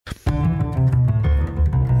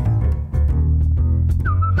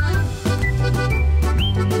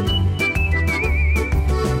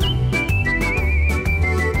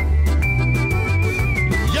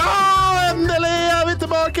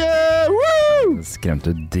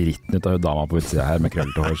skremte dritten ut av dama på utsida her med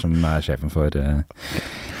krøllete hår, som sjefen for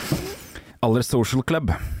Aller Social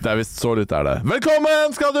Club. Det visst så litt det.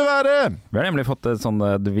 Velkommen skal du være! Vi har nemlig fått et sånn,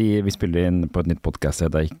 vi spiller inn på et nytt podcast,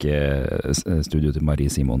 det ikke studio til Marie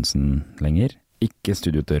Simonsen lenger, ikke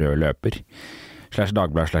studio til Rød Løper,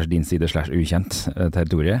 /Dagblad, /Din Side, /Ukjent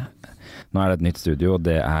territoriet. Nå det et nytt studio, og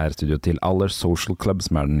det studio til Aller Social Club,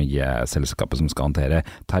 som det nye selskapet som skal håndtere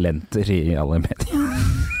talenter i alle medier.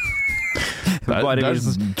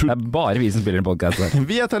 Det bare vi som spiller en podcast her.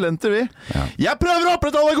 Vi talenter, vi. Ja. Jeg prøver å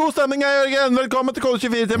opprettholde god stemning, Jørgen! Velkommen til Kode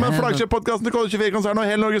 24-timen, flagship-podcasten til Kode 24-konsernet og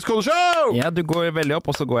hele Norges Kodeshow! Ja, du går veldig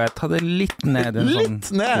opp, og så går jeg ta det litt ned.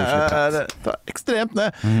 Litt ned! Ekstremt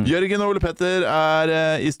ned. Jørgen og Ole Petter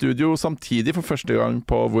i studio samtidig for første gang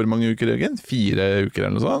på hvor mange uker, Jørgen? 4 uker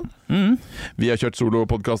eller noe sånt. Vi har kjørt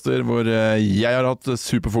solo-podcaster hvor jeg har hatt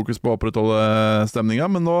superfokus på å opprettholde stemninga,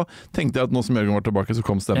 men nå tenkte jeg at nå som Jørgen var tilbake, så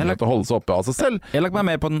kom stemninga til å holde seg oppe av seg selv. Jeg lagt meg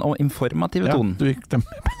mer på den informative tonen. Ja, du gikk dem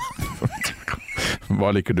med på den.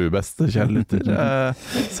 Hva liker du best, kjære lytter?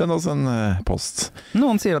 Send oss en post.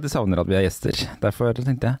 Noen sier at de savner at vi gjester, derfor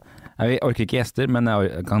tenkte jeg. Jeg orker ikke gjester, men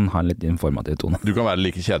jeg kan ha en litt informativ tone. Du kan være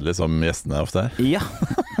like kjedelig som gjestene ofte er. Ja.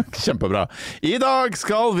 Kjempebra. I dag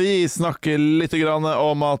skal vi snakke litt grann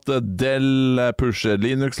om at Dell pusher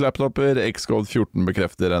Linux-laptoper, Xcode 14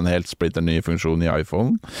 bekrefter en helt splitter ny funksjon i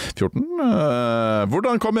iPhone 14.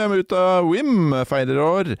 Hvordan kommer jeg meg ut av Wim feirer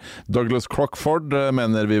år? Douglas Crockford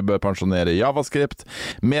mener vi bør pensjonere JavaScript.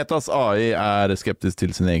 Metas AI skeptisk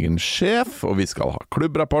til sin egen sjef, og vi skal ha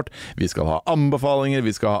klubbrapport, vi skal ha anbefalinger,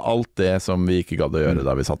 vi skal ha alt det som vi ikke gadd å gjøre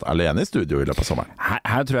da vi satt alene i studio i løpet av sommeren.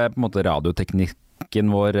 Her tror jeg på en måte radioteknikken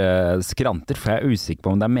vår skranter, for jeg usikker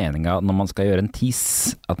på om det meningen når man skal gjøre en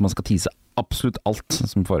tease, at man skal tease absolutt alt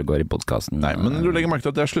som foregår i podcasten. Nei, men du legger merke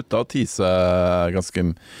til at jeg sluttet å tease ganske...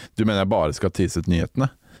 Du mener jeg bare skal tease ut nyhetene?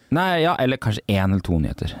 Nei, ja, eller kanskje 1 eller 2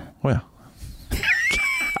 nyheter. Åja.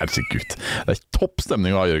 Herregud. Det topp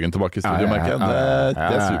stemning å ha Jørgen tilbake i studio, merker jeg.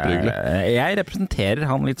 Det superhyggelig. Jeg representerer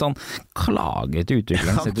han litt sånn klagete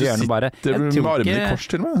utvikleren. Ja, du sitter med armene i kors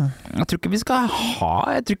til meg. Jeg tror ikke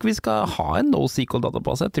vi skal ha en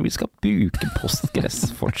NoSQL-database. Jeg tror vi skal bruke Postgres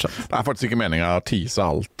fortsatt. Det faktisk ikke meningen å tease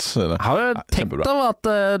alt. Har du tenkt av at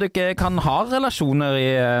du ikke kan ha relasjoner i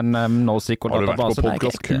en NoSQL-database? Har du vært på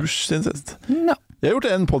podcastkurs siden sist? Ja. Jeg har gjort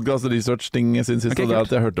en podcast-research-ting siden sist, og det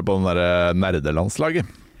at jeg hørte på den der nerdelandslaget.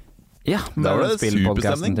 Ja, med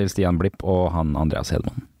spillpodcasten til Stian Blipp og han Andreas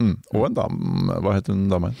Hedman. Og en dame. Hva heter hun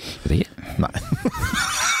damen? Vet ikke. Nei.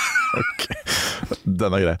 Ok,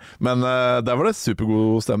 den grei. Men der var det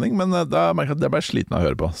supergod stemning, men da merket jeg at jeg ble sliten av å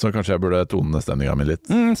høre på, så kanskje jeg burde tone stemninga mi litt.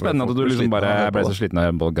 Spennende at du liksom bare ble så sliten av å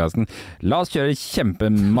høre på podcasten. La oss kjøre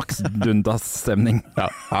kjempemaks dundas-stemning. Ja,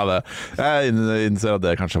 det. Jeg innser at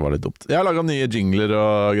det kanskje var litt dumt. Jeg har laget nye jingler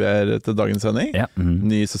og greier til dagens sending. Ja.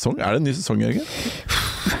 Ny sesong. Det en ny sesong, Jørgen?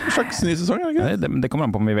 En slags ny sesong, ikke? Det kommer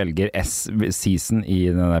an på om vi velger S-season i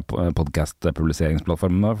denne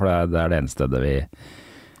podcast-publiseringsplattformen, for det det eneste stedet vi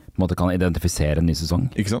på en måte kan identifisere en ny sesong.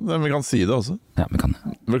 Ikke sant? Men vi kan si det også. Ja, vi kan.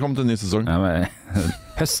 Velkommen til en ny sesong. Ja, men,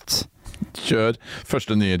 høst. Kjør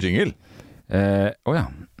første nye jingle. Ja.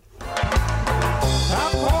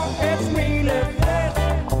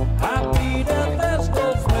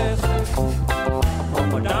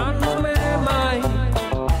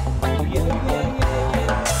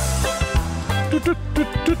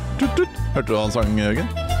 Hørte du han sang, Jørgen?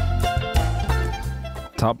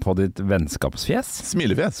 Ta på ditt vennskapsfjes.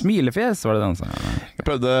 Smilefjes var det den sang. Jeg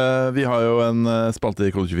prøvde, vi har jo en spalte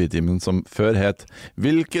i Kode 24-timen som før het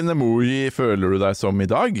Hvilken emoji føler du deg som i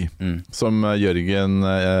dag? Som Jørgen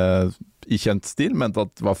i kjent stil mente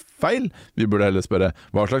at var feil. Vi burde heller spørre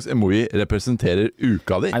hva slags emoji representerer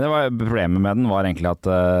uka di? Nei, problemet med den var egentlig at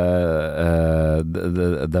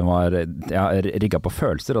den var rigget på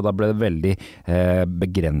følelser, og da ble det veldig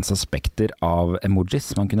begrenset spekter av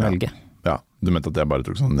emojis man kunne velge. Ja, du mente at jeg bare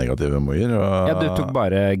tok sånne negative emojier? Ja, du tok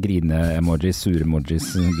bare grine-emojis,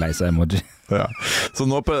 sure-emojis, leisa-emoji. Ja, så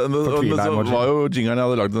nå var jo jingeren jeg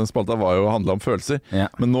hadde laget den spalta var jo handlet om følelser,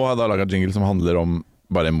 men nå har jeg da laget jingle som handler om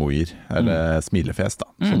bare emojier, eller smilefjes da,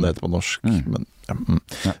 som det heter på norsk. Men,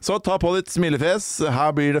 ja. Så ta på ditt smilefjes,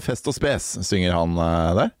 her blir det fest og spes, synger han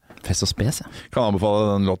der. Fest og spes, ja. Kan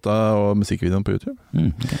anbefale den låta og musikkvideoen på YouTube.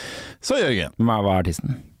 Okay. Så Jørgen. Hva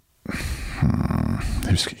artisten?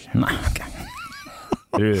 Husker ikke. Nei, ok.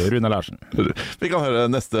 Rune Larsen. Vi kan høre,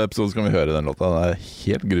 neste episode skal vi høre den låta. Den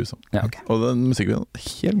helt grusom. Ja, okay. Og den musikkvideoen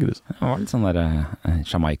helt grusom. Det var litt sånn der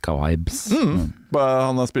Jamaica-vibes.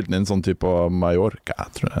 Han har spilt den inn sånn type på Mallorca,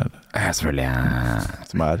 tror jeg. Selvfølgelig.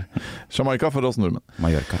 Som Jamaica for oss nordmenn.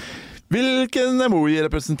 Mallorca. Hvilken emoji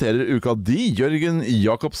representerer uka di? Jørgen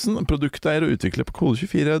Jacobsen, produkteier og utvikler på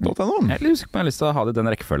kode24.no. Jeg er litt usikker på om jeg har lyst til å ha det i den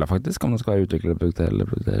rekkefølgen faktisk, om det skal være utvikler, produkteier eller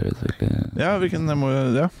utvikler. Ja, hvilken emoji,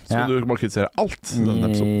 ja. Så du bare kritiserer alt i denne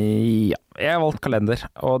episoden? Ja, jeg har valgt kalender,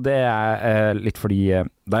 og det er litt fordi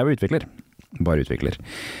da jeg var utvikler, bare utvikler,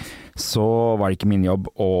 så var det ikke min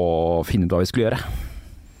jobb å finne ut hva vi skulle gjøre.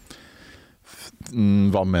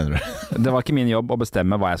 Hva mener du? Det var ikke min jobb å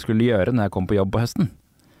bestemme hva jeg skulle gjøre når jeg kom på jobb på høsten.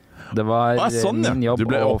 Det var min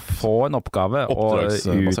jobb å få en oppgave og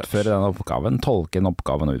utføre den oppgaven, tolke en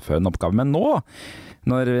oppgave og utføre en oppgave. Men nå,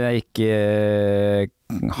 når jeg ikke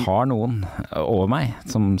har noen over meg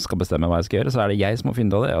som skal bestemme hva jeg skal gjøre, så er det jeg som må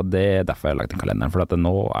finne ut av det, og det er derfor jeg har lagt inn kalenderen, for at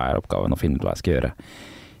nå er oppgaven å finne ut hva jeg skal gjøre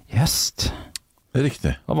i høst.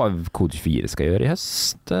 Riktig. Og hva Kode24 skal gjøre i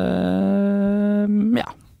høst,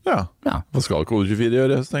 Ja. Hva skal Kode24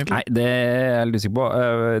 gjøre i høst, egentlig? Nei, det er jeg litt usikker på.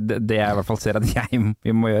 Det jeg i hvert fall ser at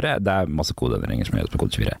vi må gjøre, det er masse kodeendringer som gjøres på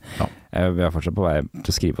Kode24. Ja. Vi er fortsatt på vei til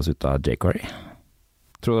å skrive oss ut av jQuery.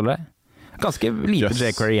 Tror du det? Ganske lite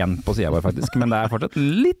jQuery igjen på siden vår faktisk, men det er fortsatt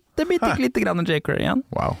bitte grann jQuery igjen.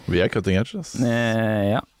 Wow, vi er cutting edge, altså.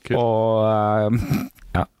 Ja,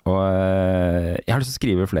 og jeg har lyst til å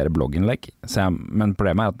skrive flere blogginnlegg, men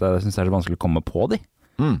problemet er at jeg synes det er så vanskelig å komme på de.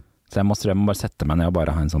 Så jeg må bare sette meg ned og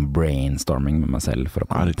bare ha en sånn brainstorming med meg selv for å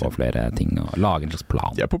komme på flere ting og lage en slags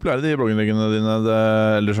plan. De er populære, de blogginnleggene dine,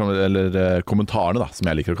 eller kommentarene da, som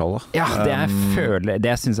jeg liker å kalle det. Ja, det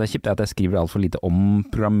jeg synes er kjipt er at jeg skriver alt for lite om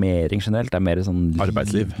programmering generelt. Det er mer sånn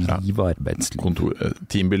arbeidsliv. Liv og arbeidsliv.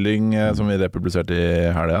 Teambuilding som vi republiserte i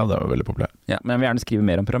helga, det var veldig populært. Ja, men jeg vil gjerne skrive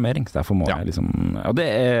mer om programmering, så derfor må jeg liksom, og det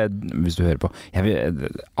er, hvis du hører på,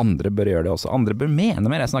 andre bør gjøre det også. Andre bør mene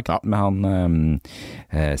mer. Jeg snakket med han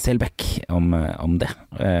selv om det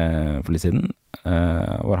for litt siden,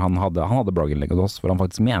 hvor han hadde blogginnlegg hos oss hvor han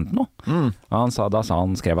faktisk mente noe. Og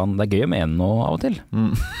skrev han det er gøy å mene noe av og til.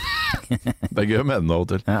 Det er gøy å mene noe av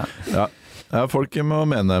og til. Ja, folk må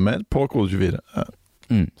mene mer på Kode24.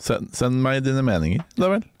 Send meg dine meninger, da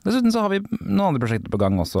vel. Dessuten så har vi noen andre prosjekter på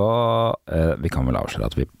gang også. Vi kan vel avsløre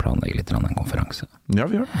at vi planlegger litt en konferanse. Ja,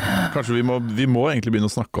 vi gjør det. Kanskje vi må egentlig begynne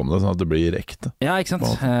å snakke om det, sånn at det blir ekte. Ja, ikke sant.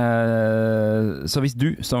 Så hvis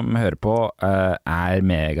du som hører på er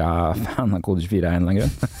megafan av Kode24 av en eller annen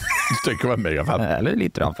grunn. Du trenger ikke å være megafan. Eller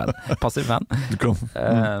litt fan. Passiv fan.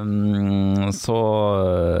 Så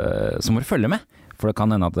må du følge med. For det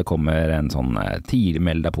kan hende at det kommer en sånn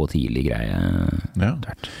meld deg på tidlig greie. Ja.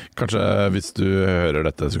 Kanskje hvis du hører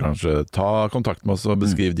dette, så kanskje ta kontakt med oss og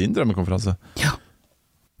beskriv din drømmekonferanse. Ja.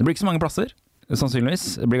 Det blir ikke så mange plasser,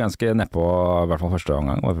 sannsynligvis. Det blir ganske nedpå, i hvert fall første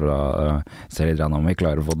omgang. For å se litt om vi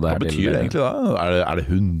klarer å få det her til. Hva betyr det egentlig da? Er det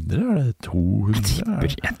 100? Er det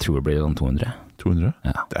 200? Jeg tror det blir sånn 200. 200?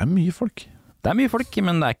 Ja. Det er mye folk. Det er mye folk,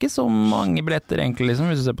 men det er ikke så mange billetter egentlig,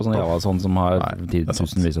 liksom, hvis du ser på sånn Java som har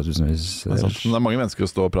tusenvis og tusenvis. Det er mange mennesker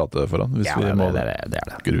å stå og prate foran, hvis vi må det er det.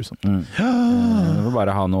 Grusomt. Du må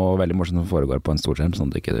bare ha noe veldig morsomt som foregår på en storskjerm,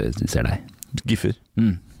 sånn at du ikke ser deg. Giffer.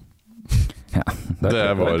 Ja, det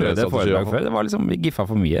foredrag før. Det var liksom, vi giffa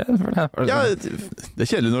for mye. Ja, det er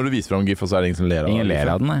kjedelig når du viser fram gif, og så er det ingen som ler av det. Ingen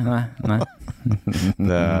ler av den, nei.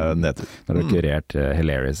 Det er nedtur. Når du har kurert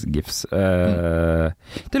hilarious gifs.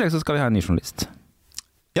 I tillegg så skal vi ha en ny journalist.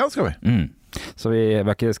 Ja, det skal vi. Så vi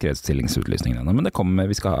har ikke skrevet stillingsutlysningen ennå,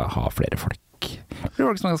 men vi skal ha flere folk.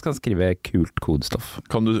 Folk som skal skrive kult kodestoff.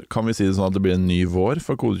 Kan vi si det sånn at det blir en ny vår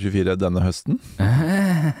for Kode24 denne høsten?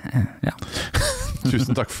 Ja.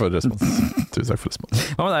 Tusen takk for respons.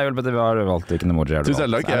 Hva med deg, Jølpete? Vi har valgt hvilken emoji er du valgt?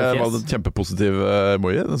 Tusen takk, jeg valgte en kjempepositiv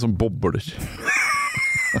emoji, den som bobler.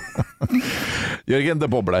 Jørgen, det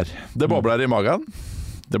bobler. Det bobler i magen.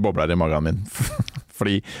 Det bobler i magen min.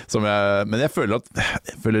 Men jeg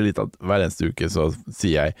føler litt at hver eneste uke så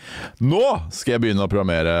sier jeg nå skal jeg begynne å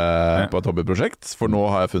programmere på et hobbyprosjekt, for nå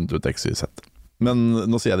har jeg funnet ut XYZ. Men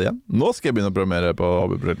nå sier jeg det igjen. Nå skal jeg begynne å programmere på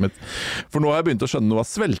hobbyprosjektet mitt, for nå har jeg begynt å skjønne noe av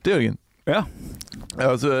Svelte, Jørgen. Ja.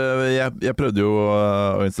 Altså, jeg prøvde jo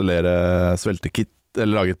å installere Svelte-kit,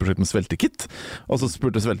 eller lage et prosjekt med Svelte-kit, og så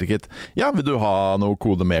spurte Svelte-kit vil du ha noe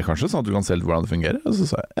kode med kanskje, sånn at du kan se hvordan det fungerer, og så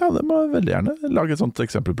sa jeg det må jeg veldig gjerne lage et sånt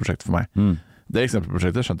eksempelprosjekt for meg. Det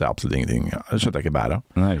eksempelprosjektet skjønte jeg absolutt ingenting. Det skjønte jeg ikke bære av.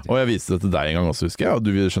 Og jeg viste det til deg en gang også, husker jeg, og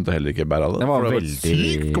du skjønte heller ikke bære av det. Det var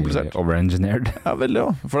veldig overengineered. Ja, veldig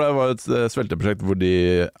også. For det var et Svelte-prosjekt hvor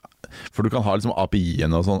for du kan ha liksom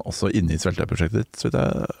API-ene og sånn også inne i Svelte-prosjektet ditt, så vidt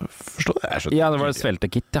jeg forstår det. Ja, det var et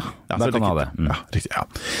Svelte-kit, ja. Da kan du ha det. Ja, riktig, ja.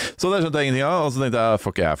 Så det skjønte jeg ingenting av, og så tenkte jeg,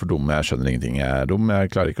 fuck, jeg er for dum, jeg skjønner ingenting, jeg er dum,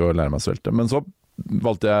 jeg klarer ikke å lære meg Svelte. Men så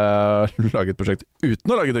valgte jeg å lage et prosjekt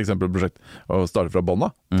uten å lage et eksempelprosjekt, og starte fra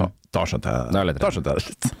bånda. Da skjønte jeg det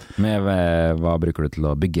litt. Men hva bruker du til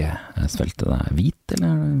å bygge Svelte? Hvit,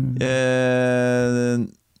 eller?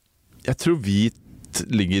 Jeg tror hvit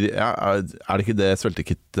ligger er det ikke det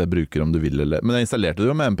Svelte-kit bruker om du vil, eller? Men jeg installerte det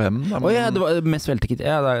jo med NPM. Det var med Svelte-kit.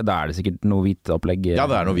 Ja, da er det sikkert noe hvit opplegg. Ja,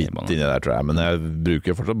 det er noe hvit inni der, tror jeg. Men jeg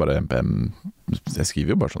bruker fortsatt bare NPM. Jeg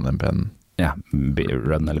skriver jo bare sånn NPM. Ja,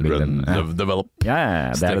 run eller run, develop.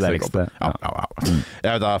 Ja, det er det viktigste. Jeg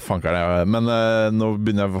vet da, fanker det. Men nå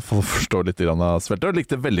begynner jeg i hvert fall å forstå litt av Svelte. Og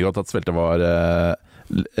likte veldig godt at Svelte var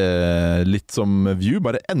litt som Vue,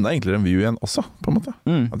 bare enda enklere enn Vue igjen også, på en måte.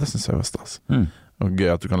 Ja, det synes jeg var stas. Og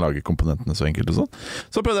gøy at du kan lage komponentene så enkelt og sånn.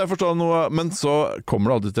 Så prøvde jeg å forstå noe, men så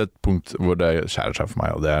kommer det alltid til et punkt hvor det skjærer seg for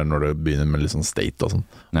meg, og det er når det begynner med litt sånn state og sånn.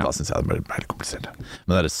 Da synes jeg det blir helt komplisert.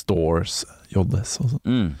 Men det er stores, JS og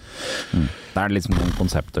sånn. Det er liksom noen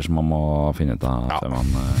konsepter som man må finne ut av. Ja,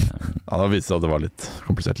 da viste det seg at det var litt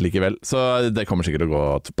komplisert likevel. Så det kommer sikkert å gå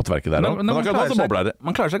på tverket der. Men man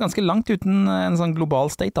klarer seg ganske langt uten en sånn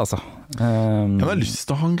global state, altså. Jeg har lyst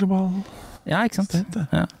til å ha en global state.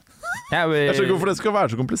 Ja. Jeg skjønner ikke hvorfor det skal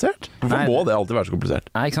være så komplisert. Hvorfor må det alltid være så komplisert?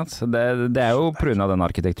 Nei, ikke sant? Det er jo på grunn av den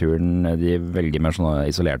arkitekturen de velger med sånne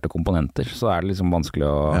isolerte komponenter, så er det liksom vanskelig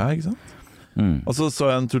å... Ja, ikke sant? Og så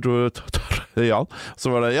jeg en tutorial,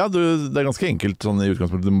 så var det, det er ganske enkelt sånn i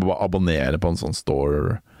utgangspunktet, du må bare abonnere på en sånn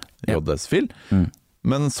store JS-fil.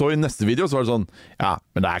 Men så i neste video så var det sånn,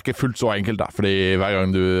 men det er ikke fullt så enkelt da, fordi hver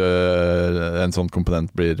gang en sånn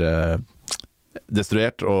komponent blir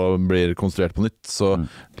destruert og blir konstruert på nytt, så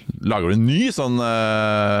lager du en ny sånn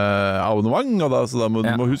abonnement, og så da må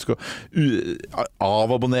du huske å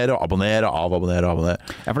avabonnere og abonnere.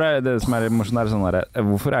 Ja, for det som er morsomt er sånn der,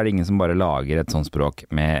 hvorfor er det ingen som bare lager et sånt språk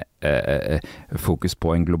med fokus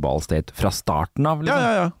på en global state fra starten av? Liksom?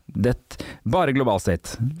 Ja. Bare global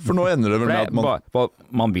state. For nå ender det vel med at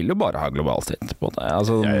man vil jo bare ha global state på det,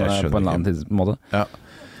 altså på en annen tidsmåte. Ja.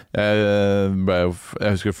 Jeg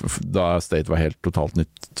husker da State var helt totalt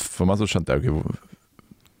nytt for meg, så skjønte jeg jo ikke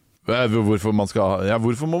hvorfor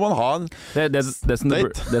må man ha en state?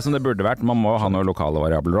 Det som det burde vært, man må ha noen lokale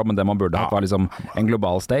variabler, men det man burde hatt var liksom en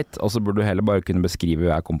global state, og så burde du heller bare kunne beskrive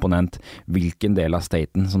hver komponent, hvilken del av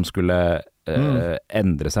staten som skulle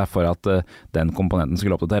endre seg for at den komponenten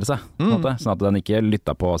skulle oppdatere seg, sånn at den ikke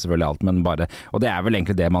lytta på selvfølgelig alt, men bare, og det er vel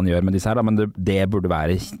egentlig det man gjør med disse her da, men det burde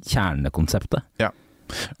være kjernekonseptet. Ja.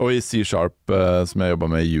 Og i C#, som jeg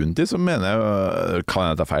jobbet med i Unity, så mener jeg, kan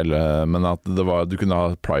jeg ta feil, men at du kunne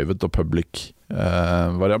ha private og public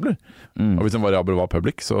variabler. Og hvis en variabel var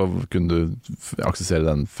public, så kunne du aksessere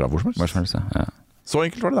den fra hvor som helst. Ja. Så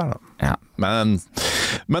enkelt var det der da. Ja.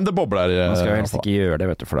 Men det bobler. Man skal jo helst ikke gjøre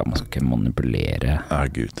det, vet du, for da man skal ikke manipulere. Ja,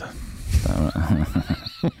 Gud.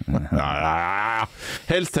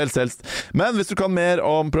 Helst. Men hvis du kan mer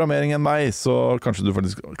om programmering enn meg, så kanskje du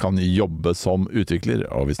faktisk kan jobbe som utvikler.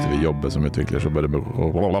 Og hvis du vil jobbe som utvikler, så bare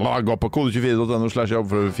gå på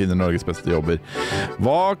kode24.no/jobb for å finne Norges beste jobber.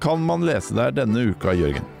 Hva kan man lese der denne uka,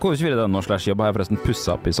 Jørgen? Kode24.no/jobb har jeg forresten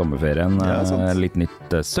pusset opp i sommerferien. Litt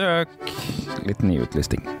nytt søk, litt ny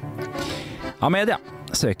utlisting. Amedia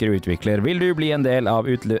søker utvikler. Vil du bli en del av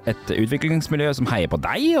et utviklingsmiljø som heier på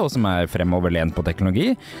deg, og som er fremoverlent på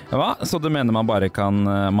teknologi? Så du mener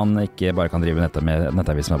man ikke bare kan drive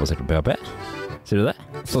nettavis som er basert på PHP? Sier du det?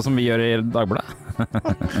 Sånn som vi gjør i Dagbladet?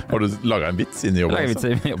 Har du laget en vits inni jobben? Laget vits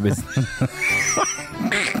i jobbvisen.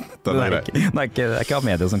 Det er ikke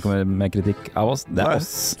Amedia som kommer med kritikk av oss, det er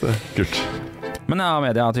oss. Det er kult. Men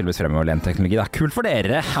Amedia har tydeligvis fremoverlent teknologi. Det er kult for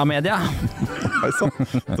dere, Amedia! Nei, sant.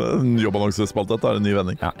 Det er en jobbannonsespalt, dette er en ny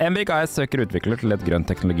vending. Ja, Embrik AS søker utvikler til et grønt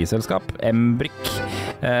teknologiselskap. Embrik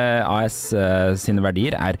AS sine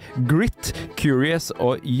verdier er grit, curious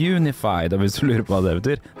og unified. Og hvis du lurer på hva det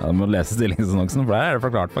betyr, da må du lese stillingsannonsen, for der er det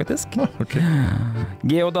forklart faktisk. Okay.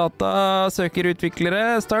 Geodata søker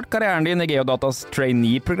utviklere. Start karrieren din i Geodatas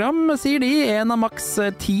trainee-program, sier de. En av maks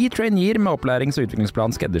 10 traineer med opplærings- og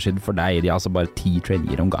utviklingsplan skreddersydd for deg. De har altså bare 10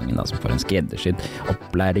 traineer om gangen da, som får en skreddersydd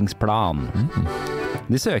opplæringsplan.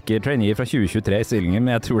 De søker traineer fra 2023 i stillingen,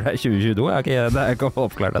 men jeg tror det er 2022. Det er ikke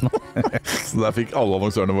oppklart ennå. Så der fikk alle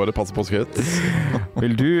annonsørene våre passe på skøyt.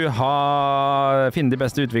 Vil du finne de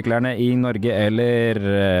beste utviklerne i Norge, eller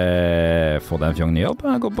få deg en fjong ny jobb?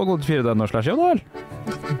 Gå på kode24.no/jobb, da vel?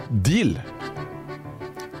 Deal!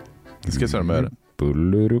 Det skal jeg søren meg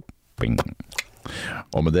gjøre.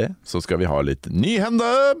 Og med det så skal vi ha litt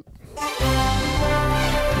nyhende!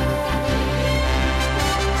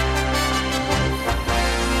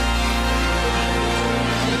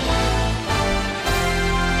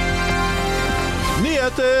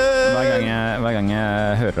 nyheter! Hver gang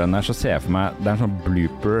jeg hører den der, så ser jeg for meg det er en sånn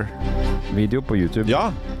blooper-video på YouTube. Ja.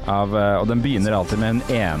 Og den begynner alltid med den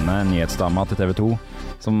ene nyhetsdama til TV 2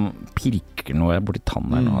 som pirker noe borti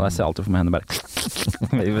tannen, og jeg ser alltid for meg henne bare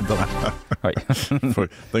Oi.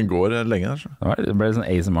 Den går lenge der, så. Det ble sånn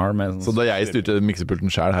ASMR med sånn. Så da jeg styrte miksepulten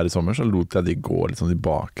selv her i sommer, så lot jeg de gå litt sånn i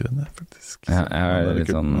bakgrunnen, faktisk. Ja, jeg er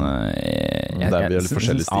litt sånn jeg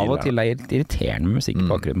synes av og til det er irriterende musikk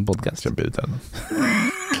på bakgrunnen på podcast. Kjempeirriterende.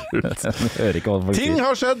 Ting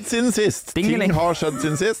har skjedd siden sist. Den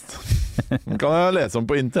kan jeg lese om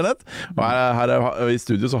på internett. Og her i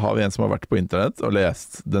studio så har vi en som har vært på internett og lest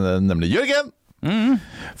denne, nemlig Jørgen.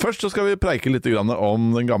 Først så skal vi preike litt om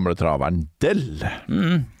den gamle traveren Dell.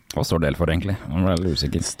 Hva står Dell for egentlig? Jeg ble litt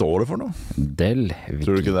usikker. Står det for noe? Dell.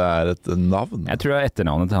 Tror du ikke det er et navn? Jeg tror det er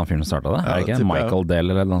etternavnet til han fyren som startet det. Er det ikke Michael Dell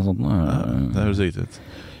eller noe sånt? Ja, det høres riktig ut.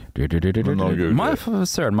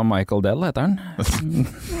 Søren meg Michael Dell heter han.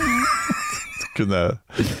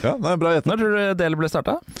 Ja, nei, bra gjettet. Når tror du Dell ble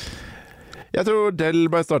startet? Jeg tror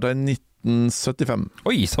Dell ble startet i 1975.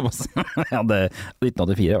 Oi, såpass. Ja,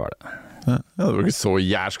 1984 var det. Ja, det var ikke så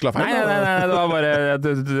jæskla feil. Nei, det var bare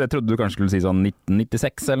jeg trodde du kanskje skulle si sånn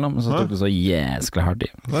 1996 eller noe, men så tok du så jæskla hardt i.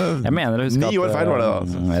 Jeg mener å huske at 9 år feil var det da.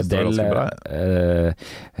 Dell,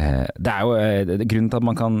 det er jo grunnen til at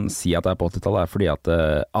man kan si at det er på 80-tallet er fordi at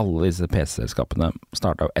alle disse PC-selskapene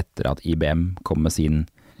startet jo etter at IBM kom med sin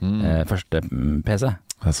første PC.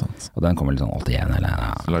 Det er sant. Og den kommer litt sånn 81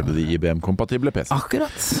 eller Så lagde de IBM-kompatible PC.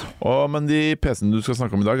 Akkurat. Men de PC-ene du skal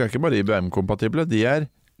snakke om i dag er ikke bare IBM-kompatible, de er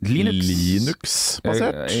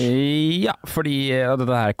Linux-basert. Ja, fordi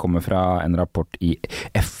dette her kommer fra en rapport i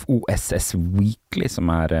FOSS Weekly, som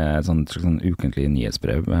er sånn ukentlig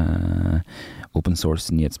nyhetsbrev. Open source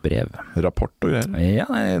nyhetsbrev. Rapport og greier. Ja,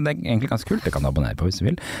 det er egentlig ganske kult. Det kan du abonnere på hvis du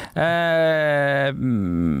vil.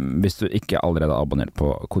 Hvis du ikke allerede har abonnert på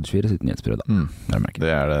Kode24 sitt nyhetsbrev, da. Det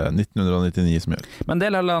er det 1999 som gjør. Men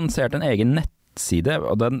Dell har lansert en egen nettside,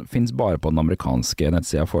 og den finnes bare på den amerikanske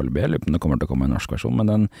nettsida foreløpig. Jeg lurer på om det kommer til å komme en norsk versjon,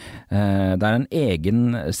 men det er en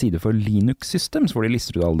egen side for Linux Systems, hvor de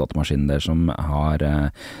lister ut alle datamaskinene der som har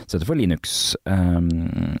støtte for Linux.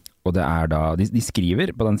 Og det er da, de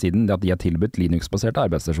skriver på den siden at de har tilbudt Linux-baserte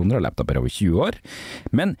arbeidsstasjoner og laptoper over 20 år,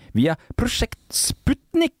 men via prosjekt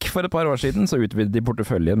Sputnik for et par år siden så utvidet de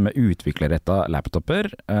porteføljen med utviklerrettet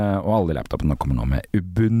laptoper, og alle laptopene kommer nå med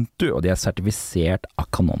Ubuntu, og de er sertifisert av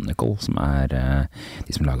Canonical, som er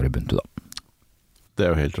de som lager Ubuntu da. Det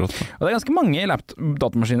er jo helt rått. Og det er ganske mange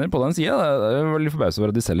datamaskiner på den siden. Det er veldig forbauset over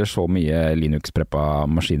at de selger så mye Linux-preppa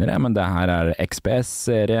maskiner, men det her er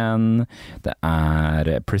XPS-serien, det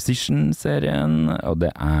er Precision-serien, og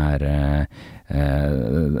det er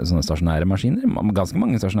sånne stasjonære maskiner. Ganske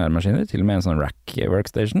mange stasjonære maskiner, til og med en sånn rack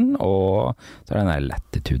workstation, og så er det den der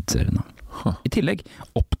Latitude-serien. I tillegg,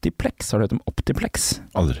 Optiplex. Har du hørt om Optiplex?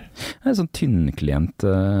 Aldri. Det er sånn tynnklient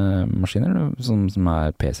maskiner, som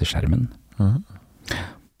er PC-skjermen.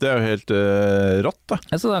 Det er jo helt rått da.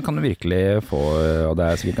 Ja, så da kan du virkelig få, og det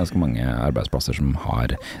er sikkert ganske mange arbeidsplasser som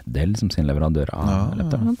har Dell som sin leverandør av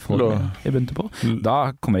laptopen. Får det Ubuntu på.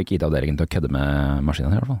 Da kommer ikke IT-avdelingen til å kødde med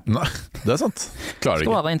maskinen i hvert fall. Nei, det er sant. Klarer ikke.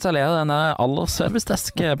 Skal bare installere denne aller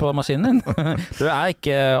servicedesk på maskinen din. Du er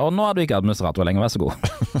ikke, og nå er du ikke administrator lenger, vær så god.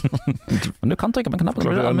 Men du kan trykke på en knapp, så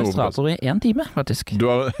blir du administrator i 1 time, faktisk. Du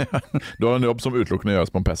har en jobb som utelukkende gjøres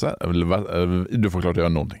på en PC. Du får klart å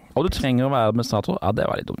gjøre noen ting. Og du trenger å være administrator. Ja, det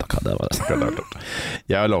var litt dumt.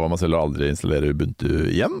 Jeg har lovet meg selv å aldri installere Ubuntu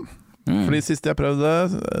igjen. Fordi siste jeg prøvde,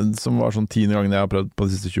 som var sånn 10. gangen jeg har prøvd på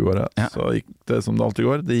de siste 20 årene, så gikk det som det alltid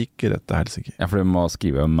går. Det gikk rett til helsike. Ja, for du må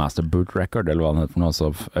skrive master boot record, eller hva det heter for noe, så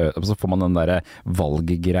får man den der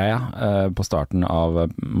valggreia på starten av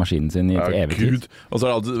maskinen sin til evig tid. Og så er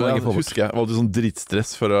det alltid, husker jeg, var alltid sånn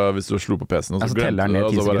drittstress for hvis du slo på PC-en, og så teller den ned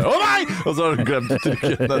 10 sekunder. Å nei! Og så har du glemt å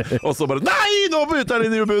trykke den, og så bare, nei, nå bytter den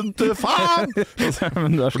inn i Ubuntu, faen!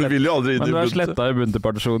 For du vil jo aldri inn i Ubuntu. Men du har slettet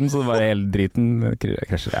Ubuntu-partisjonen, så det var hele driten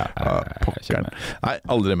krasjer. Pokkeren. Nei,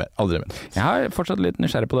 aldri mer. Jeg har fortsatt litt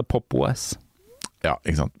nysgjerrig på det Pop OS. Ja,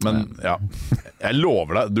 ikke sant. Men ja, jeg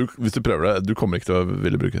lover deg, hvis du prøver det, du kommer ikke til å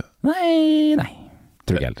ville bruke det. Nei.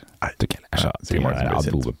 Tror ikke helt. Jeg er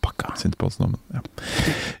Adobe-pakka. Sint på oss nå, men ja.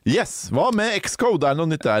 Yes, hva med Xcode? Er det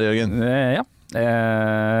noe nytt der, Jørgen? Ja.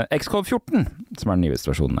 Xcode 14, som er den nye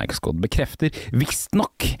versjonen av Xcode, bekrefter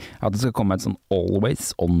visstnok at det skal komme et sånn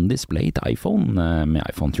Always On Display til iPhone med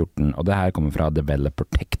iPhone 14, og det her kommer fra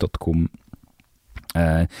developertech.com.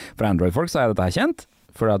 For Android-folk så er dette her kjent,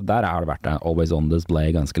 for der har det vært Always On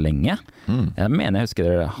Display ganske lenge. Jeg mener jeg husker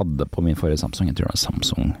dere hadde på min forrige Samsung, jeg tror det var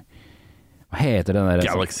Samsung. Hva heter den der?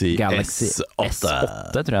 Galaxy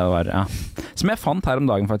S8 tror jeg det var, ja. Som jeg fant her om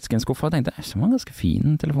dagen faktisk i en skuff, og jeg tenkte, det var en ganske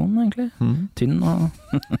fin telefon egentlig. Tynn og...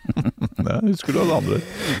 Ja, husker du det andre?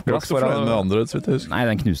 Du var ikke så fornøyd med andre, så vidt jeg husker. Nei,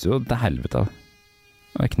 den knuste jo til helvete av.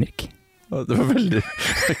 Det var knirk. Det var veldig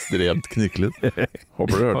ekstremt knirkelyd.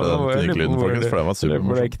 Håper du hørte den knirkelyden, folkens, for den var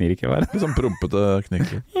supermorsom. Det knirker var. Litt sånn prompete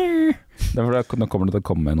knirkelyd. Nå kommer det til å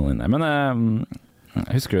komme noen inn der. Men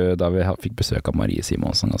husker du da vi fikk besøk av Marie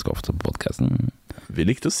Simonsen ganske ofte på podcasten? Vi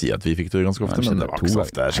likte å si at vi fikk det ganske ofte, men det var ikke så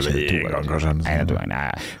ofte. Det skjedde 2 ganger kanskje.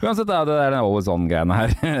 Nei. Uansett, det er den always on-greiene her.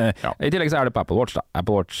 Ja. I tillegg så er det på Apple Watch da.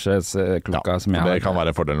 Apple Watches klokka som jeg har. Det kan være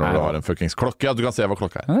en fordel når du har en fuckings klokke, at du kan se hva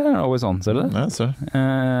klokka er. Ja, det er always on, ser du det? Ja,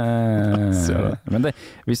 ser det. Men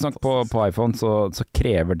hvis nok på iPhone så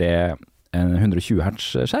krever det en 120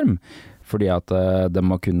 Hz skjerm, fordi at det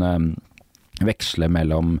må kunne veksle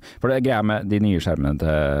mellom, for det greia med de nye skjermene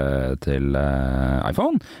til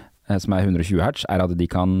iPhone, som er 120 Hz, er at de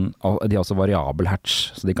har også variabel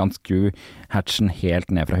Hz, så de kan skru Hzen helt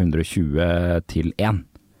ned fra 120 til 1.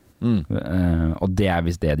 Og det er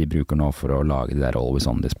visst det de bruker nå for å lage de der always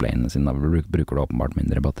on-displayene sine. Da bruker du åpenbart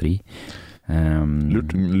mindre batteri.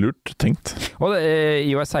 Lurt tenkt. Og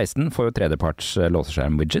iOS 16 får jo tredjeparts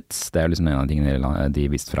låseskjerm-widgets. Det er liksom en av tingene de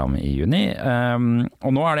viste fram i juni.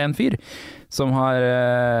 Og nå er det en fyr som har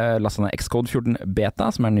lastet ned Xcode 14 Beta,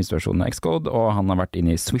 som er den nyeste versjonen av Xcode, og han har vært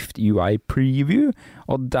inne i Swift UI Preview,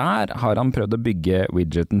 og der har han prøvd å bygge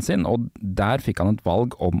widgeten sin, og der fikk han et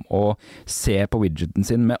valg om å se på widgeten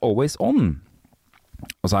sin med Always On.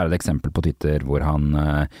 Og så er det et eksempel på Twitter hvor han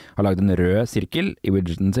har laget en rød sirkel i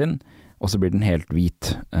widgeten sin, og så blir den helt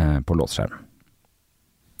hvit på låsskjerm.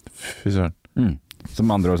 Fy søren.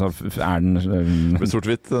 Som andre ord så er den med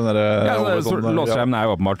sort-hvitt, den der låsskjermen er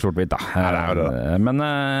jo åpenbart sort-hvitt da. Men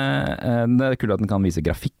det er kult at den kan vise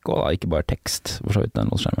grafikk også da, ikke bare tekst for så vidt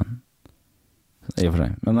den låsskjermen. I og for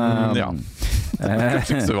seg. Men ja. Det er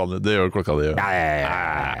ikke så vanlig, det gjør klokka di.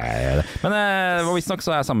 Men visst nok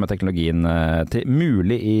så er samme teknologien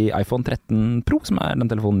mulig i iPhone 13 Pro, som er den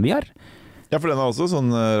telefonen vi har. Ja, for den er også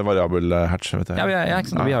sånn variabel hertz, vet jeg. Ja,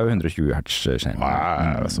 vi har jo 120 hertz skjerm.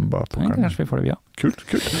 Som bare pokker. Kanskje vi får det via. Kult.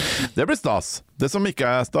 Det blir stas. Det som ikke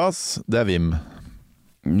er stas, det er Vim.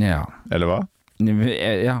 Ja. Eller hva?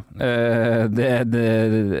 Ja, det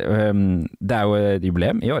er jo et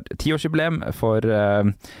jubileum i år. 10-årsjubileum for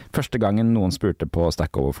første gangen noen spurte på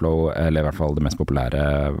Stack Overflow, eller i hvert fall det mest populære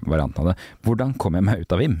varianten av det. Hvordan kom jeg meg ut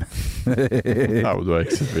av Vim? Ja, du har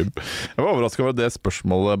ikke sett Vim. Jeg var overrasket over at det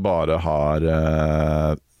spørsmålet bare har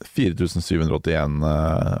 4781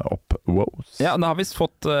 upvotes. Ja, det har vi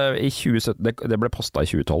fått i 2017, det ble postet i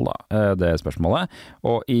 2012 da, det spørsmålet,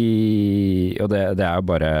 og det er jo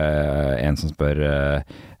bare en som spør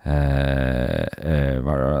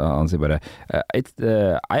han sier bare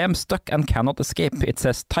I am stuck and cannot escape. It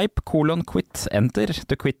says type : quit enter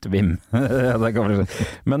to quit Vim.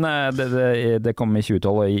 Men det kom i 2012,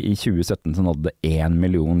 og i 2017 så nådde det 1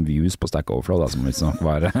 million views på Stack Overflow da, som visstnok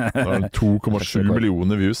var 2,7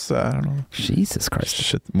 millioner views. Jesus Christ.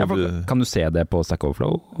 Shit, kan du se det på Stack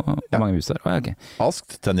Overflow? Hvor mange views der? Okay.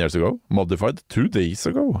 Asked 10 years ago, modified 2 days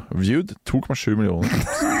ago, viewed 2,7 millioner.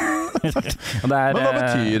 Men hva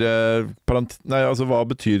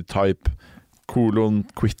betyr type :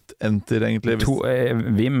 quit enter egentlig?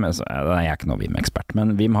 Vim, jeg er ikke noen Vim-ekspert,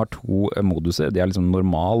 men Vim har 2 moduser. De har liksom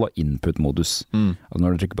normal og input-modus. Og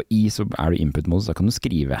når du trykker på I, så er du input-modus, da kan du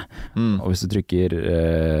skrive. Og hvis du trykker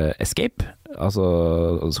escape, altså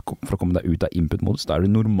for å komme deg ut av input-modus, da er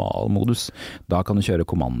du normal-modus. Da kan du kjøre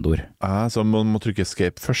kommandoer. Så man må trykke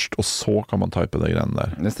escape først, og så kan man type det greiene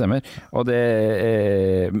der. Det stemmer. Og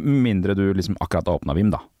det mindre du liksom akkurat har åpnet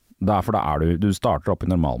Vim da. For da du starter opp i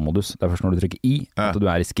normalmodus. Det er først når du trykker I at du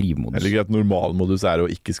er i skrivemodus. Jeg liker at normalmodus er å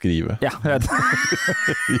ikke skrive. Ja,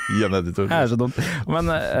 I en editor. Det er så dumt. Men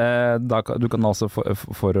du kan altså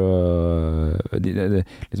for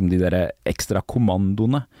liksom de der ekstra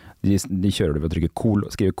kommandoene, de kjører du ved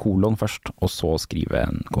å skrive kolon først, og så skrive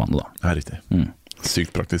en kommando da. Ja, riktig.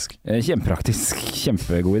 Sykt praktisk. Kjempepraktisk,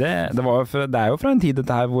 kjempegod idé. Det er jo fra en tid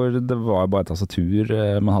dette her hvor det var bare et tastatur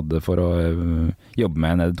man hadde for å jobbe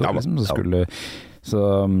med en editor,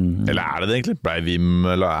 Eller er det egentlig? Ble Vim,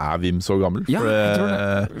 eller er Vim så gammel? Ja, jeg tror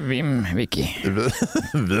det. Vim, Wiki.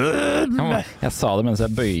 Jeg sa det mens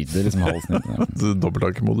jeg bøyde liksom halsen.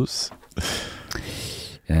 Dobbelthakkemodus.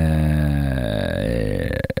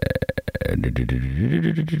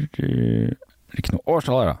 Ikke noe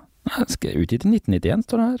årstall her da. Utgitt i 1991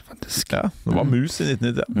 står det her faktisk. Ja, det var mus i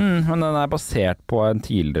 1991. Men den er basert på en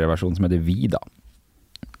tidligere versjon som heter Vi da,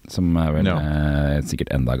 som er vel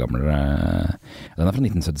sikkert enda gamlere. Den er fra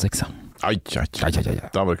 1976, ja. Ai.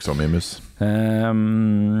 Da var det ikke så mye mus.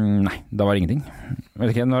 Nei, da var det ingenting. Vet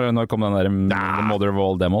ikke, når kom den der Mother of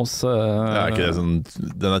All Demos? Er ikke det sånn,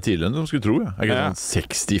 den er tidligere enn du skulle tro. Ja. Er ikke det sånn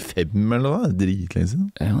 65 eller noe? Dritlenge siden.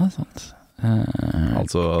 Ja, det er sant.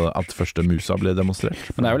 Altså at første musa ble demonstrert.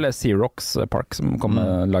 Men det er vel Xerox Park som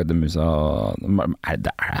lagde musa. Er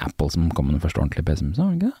det Apple som kom med den første ordentlige PC-musa, var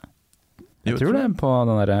det ikke det? Jeg tror det på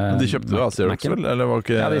den der Men de kjøpte det av Xerox, vel? Eller var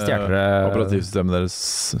ikke de stjerte operativsystemet deres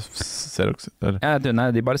Xerox? Nei,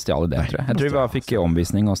 de bare stjal ideen, tror jeg. Jeg tror vi fikk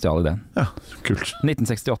omvisning og stjal ideen. Ja, kult.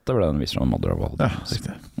 1968 ble den vist som Mother of All.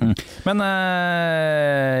 Men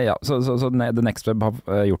så The Next Web har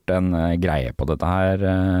gjort en greie på dette her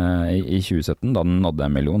i 2017, da den nådde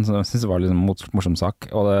 1 million. Så jeg synes det var liksom en morsom sak.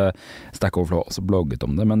 Og Stack Overflow også blogget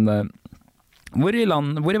om det. Men hvor i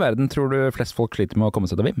verden tror du flest folk sliter med å komme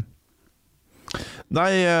seg til Vim?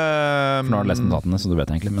 Nei For nå har du lest notatene, så du vet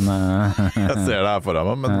egentlig, men jeg ser det her foran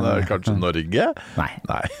meg, men kanskje Norge? Nei.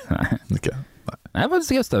 Ikke. Nei,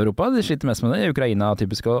 faktisk i Øst-Europa, de sliter mest med det. I Ukraina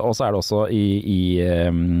typisk, og så er det også i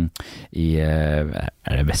er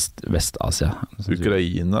det Vest-Asia?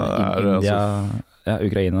 Ukraina er India,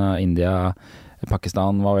 Ukraina, India,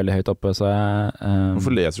 Pakistan var veldig høyt oppe, så Hvorfor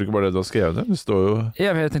leser du ikke bare det du har skrevet? Det står jo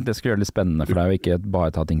jeg tenkte jeg skulle gjøre det litt spennende, for det er jo ikke bare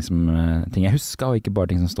ta ting jeg husker, og ikke bare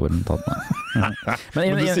ting som står i notatene.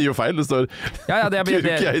 Men du sier jo feil, det står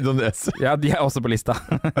Tyrkia, Indonesia. Ja, de er også på lista.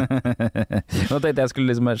 Nå tenkte jeg skulle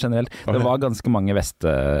liksom generelt det var ganske mange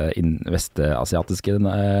vestasiatiske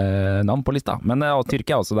navn på lista, men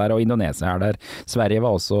Tyrkia er også der, og Indonesia er der. Sverige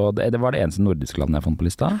var også det var det eneste nordiske landet jeg fant på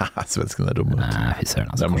lista. Svenskene er dumme. Nei, fy søren,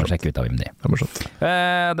 altså, kommer og sjekke ut av Vim de. Det er morsomt.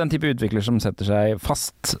 Den type utvikler som setter seg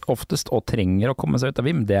fast oftest og trenger å komme seg ut av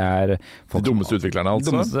Vim, det er de dummeste utviklerne,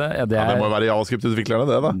 altså? Det må jo være JavaScript-utviklere,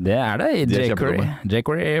 det da? Det er det,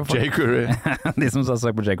 jQuery. De som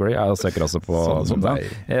søker på jQuery, søker også på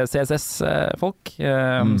CSS-folk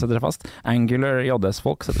setter seg fast. Angular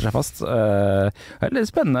JS-folk setter seg fast. Det er litt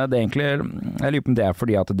spennende, det egentlig. Jeg lurer på om det er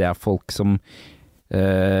fordi at det er folk som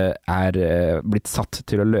er blitt satt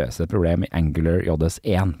til å løse et problem i Angular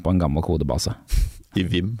JS1 på en gammel kodebase. I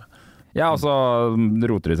Vim? Ja, og så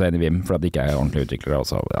roter de seg inn i Vim for at de ikke er ordentlige utviklere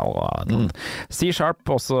også. C-Sharp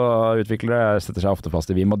også utviklere setter seg ofte fast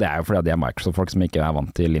i Vim, og det er jo fordi de er Microsoft-folk som ikke er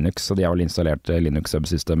vant til Linux, så de har vel installert Linux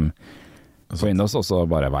subsystem på Windows, og så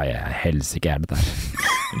bare hva helsike er dette her?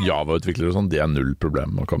 Java-utviklere og sånn, de er null problem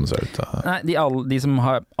å komme seg ut av. Nei, de som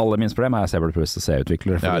har aller minst problem er C++ og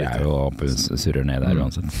C-utviklere, for de er jo oppe surrer ned der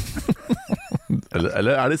uansett.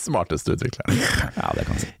 Eller er de smarteste utviklerne? Ja, det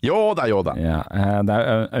kan jeg si. Jo da. Ja, det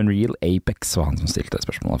er Unreal Apex var han som stilte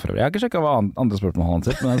spørsmålet for øvrig. Jeg har ikke sjekket hva andre spørsmål han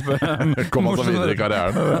stilt, men jeg spør kom han så videre i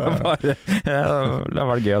karrieren? Det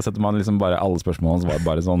var gøy å sette man liksom bare alle spørsmålene som var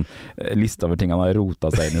bare sånn liste over ting han har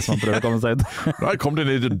rotet seg inn i, som han prøver å komme seg ut. Nei, kom du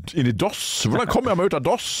inn i DOS? Hvordan kom jeg meg ut av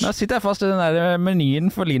DOS? Nå sitter jeg fast i den der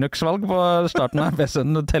menyen for Linux-valg på starten av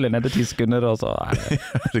PC-en og teller ned til 10 sekunder, og så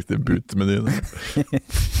riktig boot-menyen.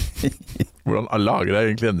 Hvordan lager jeg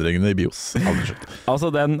egentlig endringene i BIOS? Altså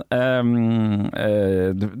den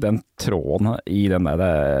tråden i den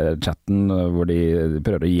der chatten hvor de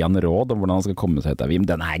prøver å gi han råd om hvordan han skal komme seg ut av Vim,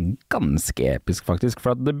 den er ganske episk faktisk, for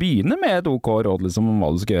at det begynner med et OK råd liksom om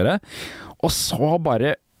hva du skal gjøre, og så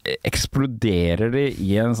bare eksploderer de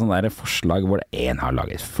i en sånn der forslag hvor en har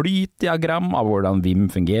laget flytdiagram av hvordan Vim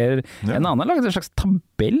fungerer, en annen har laget en slags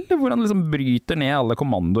tabell hvor han liksom bryter ned alle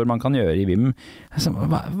kommandoer man kan gjøre i Vim. Altså,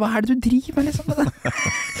 hva er det du driver med liksom?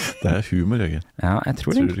 Det er humor, Jørgen. Ja, jeg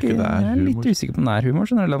tror ikke det er humor. Litt usikker på om det er humor,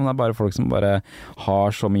 eller om det er bare folk som bare har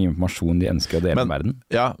så mye informasjon de ønsker å dele med verden.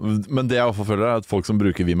 Ja, men det jeg forfølger er at folk som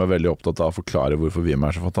bruker Vim er veldig opptatt av å forklare hvorfor Vim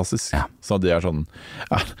er så fantastisk. Ja. Så det er sånn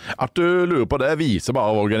at du lurer på det viser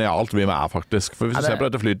bare hvor genialt Vim er faktisk. For hvis du ser på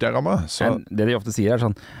dette flytdiagrammet så... Det de ofte sier er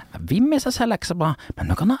sånn Vim i seg selv er ikke så bra, men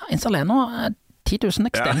nå kan jeg installere noe 10 000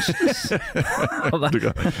 extensions.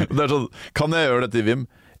 Det er sånn, kan jeg gjøre dette i Vim?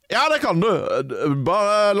 Ja, det kan du!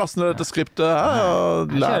 Bare last ned dette skriptet her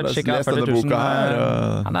og les denne boka her.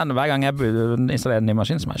 Hver gang jeg installerer en ny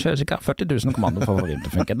maskin, så må jeg kjøre sikkert 40 000 kommander for å få Vim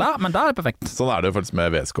til å funke. Men da er det perfekt. Sånn er det jo faktisk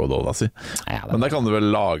med VS-kode også, da si. Men der kan du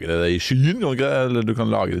vel lagre det i skyen, eller du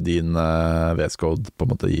kan lagre din VS-code på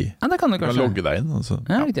en måte i... Ja, det kan du kanskje. Du kan logge deg inn. Altså.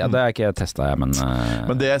 Ja, riktig. Ja, det er ikke testet, men...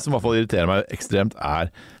 Men det som i hvert fall irriterer meg ekstremt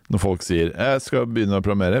er når folk sier jeg skal begynne å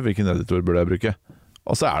programmere, hvilken editor burde jeg bruke?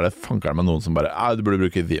 Og så er det fankeren med noen som bare du burde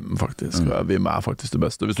bruke Vim faktisk. Vim er faktisk det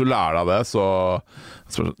beste. Hvis du lærer deg det, så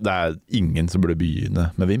det er ingen som burde begynne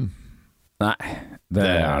med Vim. Nei, det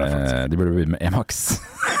er det faktisk. De burde begynne med Emacs.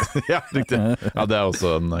 Ja, riktig. Ja, det er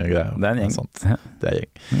også en greie. Det er en gjeng. Sant. Det er gjeng.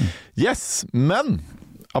 Yes, men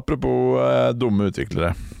apropos dumme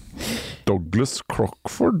utviklere. Douglas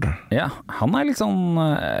Crockford. Ja, han er litt sånn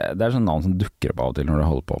det er sånn navn som dukker opp av og til når du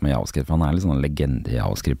holder på med JavaScript, for han er litt sånn en legende i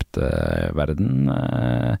JavaScript-verden.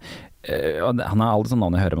 Han er alltid sånn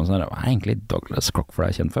navn jeg hører om, sånn, hva er egentlig Douglas Crockford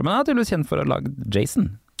er kjent for? Men han er tydeligvis kjent for å lage JSON.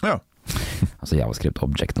 Ja. Altså JavaScript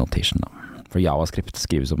Object Notation da. For JavaScript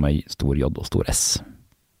skrives som en stor J og stor S.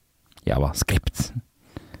 JavaScript.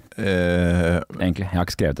 Egentlig, jeg har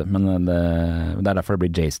ikke skrevet det, men det er derfor det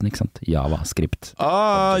blir JSON, ikke sant? JavaScript.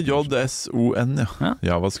 JSON, ja.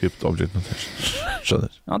 JavaScript Object Notation.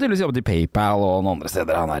 Skjønner. Han har tydeligvis jobbet i PayPal og noen andre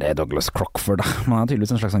steder. Han er Douglas Crockford, da. Men han er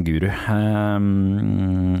tydeligvis en slags sånn guru.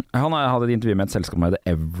 Han hadde et intervju med et selskap med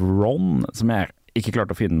Evron, som jeg ikke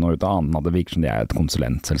klarte å finne noe ut av annet enn at det virker som de er et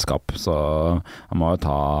konsulentselskap, så han må jo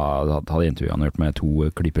ta det intervjuet han har gjort med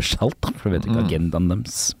 2 klyper salt, for jeg vet ikke agendaen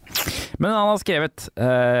deres. Men han har skrevet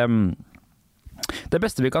det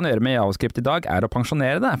beste vi kan gjøre med JavaScript i dag er å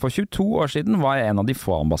pensjonere det. For 22 år siden var jeg en av de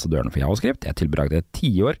få ambassadørene for JavaScript. Jeg tilbragte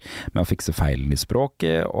 10 år med å fikse feilen i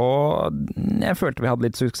språket, og jeg følte vi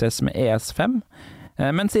hadde litt suksess med ES5.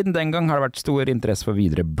 Men siden den gang har det vært stor interesse for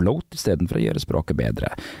videre bloat i stedet for å gjøre språket bedre.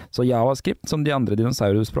 Så JavaScript, som de andre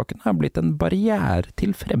dinosaurspråkene, har blitt en barriere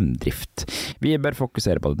til fremdrift. Vi bør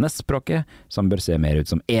fokusere på det neste språket, som bør se mer ut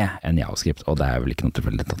som E enn JavaScript, og det er vel ikke noe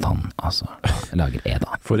tilfeldig at han lager E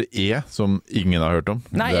da. For E, som ingen har hørt om,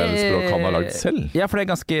 det er et språk han har lagd selv? Ja, for det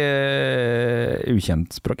er ganske ukjent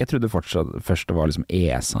språk. Jeg trodde først det var liksom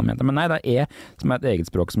ES han mente, men nei, det er E, som er et eget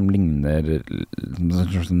språk som ligner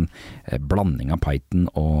en blanding av Python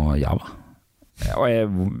og Java. Og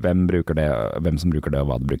hvem som bruker det, og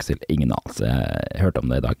hva det brukes til, ingen anelse. Jeg hørte om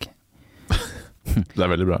det i dag. Det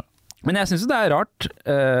er veldig bra. Men jeg synes det er rart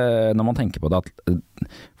når man tenker på det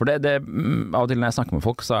for det av og til når jeg snakker med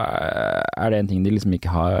folk, så er det en ting de liksom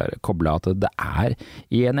ikke har koblet, at det er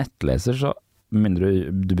i en nettleser, så mindre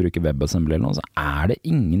du bruker WebAssembly eller noe, så er det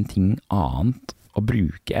ingenting annet å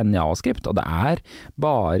bruke enn JavaScript, og det er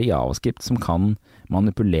bare JavaScript som kan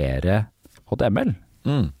manipulere HTML.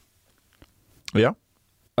 Ja.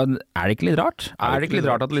 Er det ikke litt rart? Er det ikke litt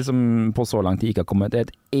rart at liksom på så lang tid ikke har kommet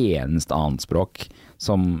et eneste annet språk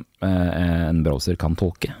som en browser kan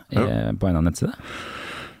tolke på en annen nettside?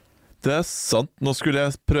 Det er sant. Nå skulle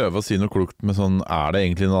jeg prøve å si noe klokt med sånn, er det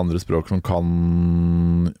egentlig noen andre språk som kan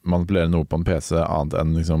manipulere noe på en PC annet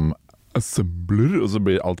enn liksom assembler, og så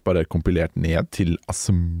blir alt bare kompilert ned til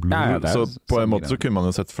assembler. Ja, så på en måte så kunne man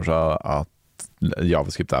jo sett for seg at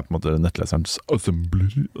JavaScript er på en måte nettleserens assembler.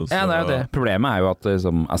 Ja, det er det. Problemet er jo at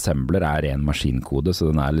liksom, assembler er ren maskinkode, så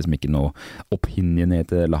den er liksom ikke noe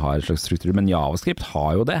opinionated eller har en slags struktur, men JavaScript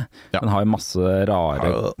har jo det. Ja. Den har jo masse rare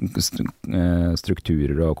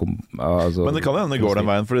strukturer og men det kan jo hende det går den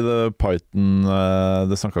veien, fordi Python,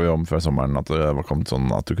 det snakket vi om før sommeren, at det var kommet sånn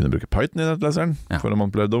at du kunne bruke Python i nettleseren for å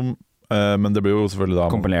manipulere dem. Men det blir jo selvfølgelig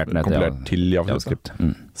da kompilert til JavaScript.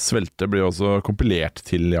 Svelte blir jo også kompilert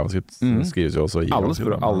til JavaScript. Skrives jo også i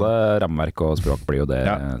JavaScript. Alle rammeverk og språk blir jo det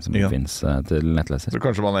som finnes til nettleser. Så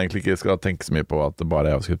kanskje man egentlig ikke skal tenke så mye på at det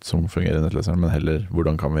bare er JavaScript som fungerer i nettleseren, men heller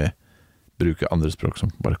hvordan kan vi bruke andre språk som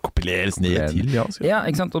bare kompileres ned til JavaScript. Ja,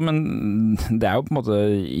 ikke sant? Men det er jo på en måte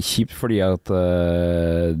kjipt fordi at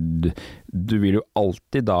du vil jo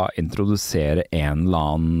alltid da introdusere en eller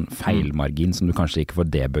annen feilmargin som du kanskje ikke får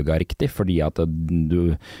debugga riktig, fordi at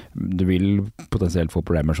du vil potensielt få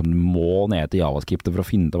problemer som du må ned til JavaScript for å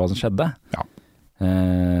finne ut hva som skjedde. Ja.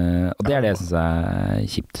 Og det er det jeg synes er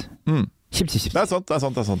kjipt. Kjipt. Det er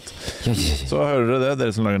sant. Så hører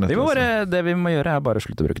dere som lager nettlesere. Det vi må gjøre er bare å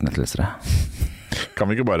slutte å bruke nettlesere. Kan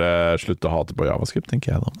vi ikke bare slutte å hate på JavaScript,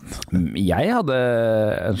 tenker jeg da. Jeg hadde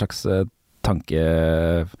en slags tanke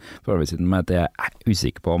for året siden med at jeg er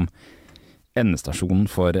usikker på om endestasjonen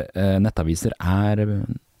for nettaviser er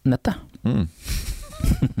nettet. Du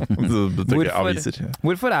tenker aviser.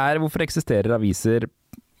 Hvorfor eksisterer aviser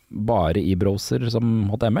bare i browser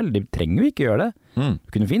som HTML? De trenger jo ikke gjøre det.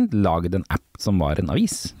 Du kunne fint laget en app som var en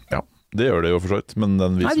avis. Ja, det gjør det jo for så vidt, men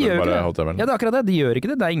den viser bare HTML. Ja, det er akkurat det. De gjør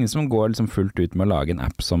ikke det. Det er ingen som går liksom fullt ut med å lage en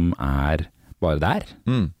app som er bare der.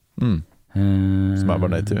 Som er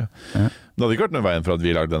bare native. Ja. Det hadde ikke vært noe veien for at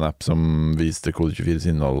vi lagde en app som viste kode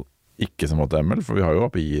 24 innhold ikke som HTML, for vi har jo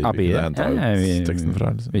API-er vi kunne hentet ut teksten fra.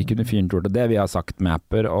 Liksom. Vi kunne fint gjort det vi har sagt med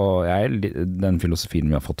apper, og den filosofien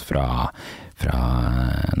vi har fått fra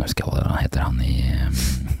nå skal jeg hva heter han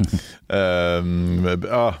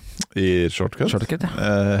i Shortcut? Shortcut,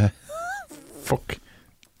 ja. Fuck.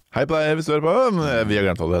 Hei på deg hvis du hører på. Vi har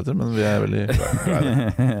glemt hva det heter, men vi er veldig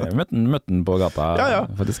glad. Møtte den på gata,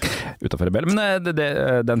 faktisk, utenfor Rebell. Men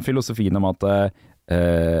den filosofien om at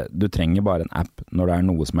du trenger bare en app når det er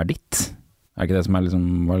noe som er ditt. Er ikke det som er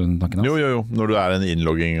liksom, var tanken hans? Jo, når du er en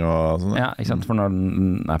innlogging og sånn. Ja, ikke sant, for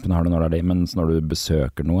appen har du når det er det, mens når du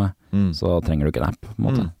besøker noe, så trenger du ikke en app, på en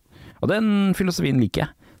måte. Og den filosofien liker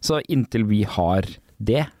jeg. Så inntil vi har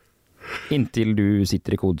det, inntil du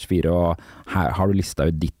sitter i kode 24 og her har du listet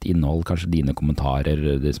ut ditt innhold, kanskje dine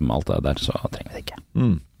kommentarer, liksom alt det der, så trenger vi det ikke.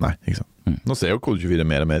 Nei, ikke sant. Nå ser jo kode 24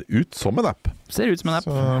 mer og mer ut som en app. Ser ut som en app.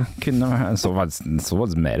 Så var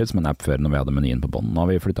det mer ut som en app før når vi hadde menyen på bånd. Nå har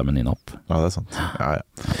vi flyttet menyen opp. Ja, det er sant. Ja.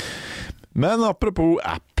 Men apropos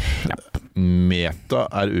app. Meta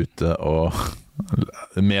er ute og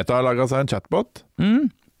Meta har laget seg en chatbot.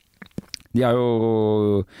 Vi har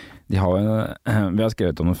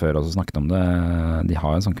skrevet om det før og snakket om det. De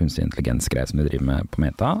har en sånn kunstig intelligens-greie som de driver med på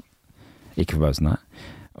Meta. Ikke forbausende.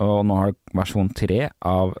 Og nå har versjon 3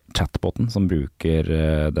 av chatboten som bruker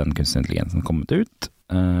den kunstig intelligensen kommet ut.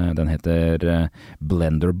 Den heter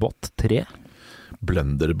Blenderbot 3.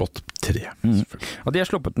 Blenderbot 3. Og de har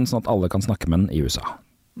sluppet den sånn at alle kan snakke med den i USA.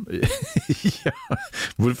 Ja.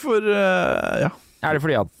 Hvorfor? Ja. Er det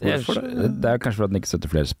fordi at det er kanskje fordi at den ikke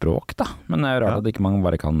støtter flere språk, da. Men det er jo rart at ikke man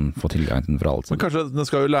bare kan få tilgang til den for alt. Men kanskje den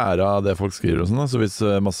skal jo lære av det folk skriver og sånn, så hvis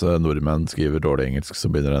masse nordmenn skriver dårlig engelsk, så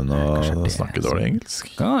begynner den å snakke dårlig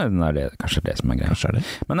engelsk. Ja, det er kanskje det som er greia.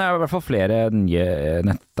 Men det er i hvert fall flere nye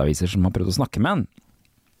nettaviser som har prøvd å snakke med den.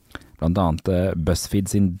 Blant annet BuzzFeed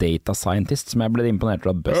sin data scientist, som jeg ble imponert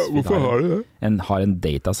av. BuzzFeed har en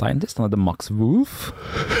data scientist, han heter Max Wolf.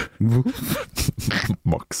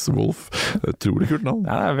 Max Wolf, utrolig kult navn.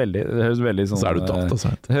 Ja, det høres veldig sånn. Så er du data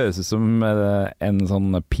scientist. Det høres ut som en sånn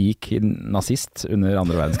peak nazist under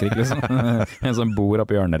andre verdenskrig, liksom. En sånn bor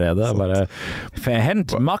oppe i hjørneredet, bare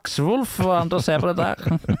hent Max Wolf, og han til å se på dette her.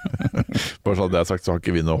 Bare sånn at det er sagt, så har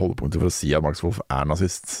ikke vi noe holdepunkter for å si at Max Wolf er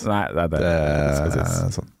nazist. Nei, det skal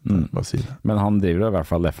sies. Sånn. Bare si det. Men han driver i hvert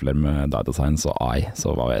fall lefler med data science og AI,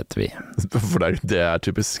 så hva vet vi? For det er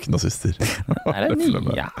typisk nazister.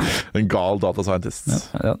 Ja. En gal data scientist.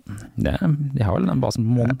 Ja, de har vel den basen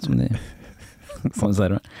på månen som de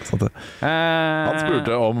kommuniserer med. Han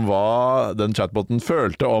spurte om hva den chatboten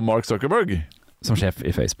følte om Mark Zuckerberg. Som sjef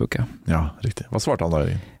i Facebook, ja. Ja, riktig. Hva svarte han da?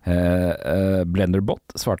 Blenderbot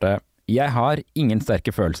svarte: jeg har ingen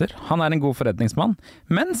sterke følelser. Han er en god forretningsmann,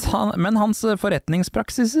 men hans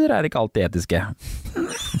forretningspraksiser er ikke alltid etiske.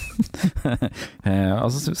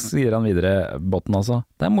 Og så sier han videre, botten altså: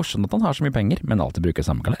 det er morsomt at han har så mye penger, men alltid bruker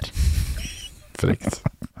samme klær. Frekt.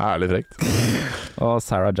 Ærlig frekt. Og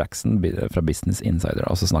Sarah Jackson fra Business Insider har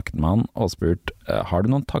også snakket med han og spurt: har du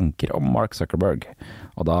noen tanker om Mark Zuckerberg?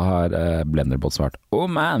 Og da har Blenderbot svart: oh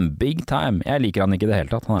man, big time. Jeg liker han ikke i det hele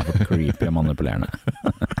tatt. Han er for creepy og manipulerende.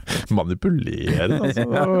 Manipulerende, altså.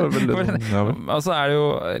 Og så er det jo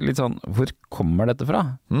litt sånn, hvor kommer dette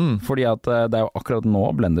fra? Fordi at det er jo akkurat nå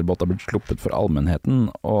Blenderbot har blitt sluppet for allmennheten,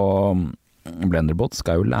 og Blenderbot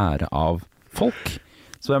skal jo lære av folk.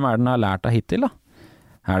 Så hvem er den har lært av hittil, da?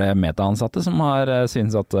 Er det meta-ansatte som har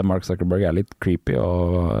synes at Mark Zuckerberg er litt creepy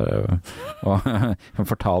og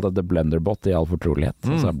fortalt dette Blenderbot i all fortrolighet.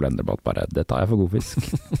 Og så er Blenderbot bare: det tar jeg for god fisk.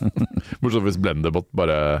 Bortsett hvis Blenderbot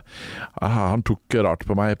bare han tok rart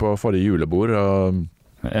på meg på forrige julebord og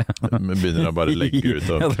begynner å bare legge ut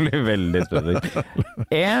og... Ja, det blir veldig spennende.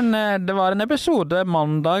 Det var en episode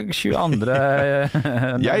mandag 22.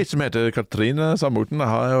 Jeg som heter Katrine Sandborten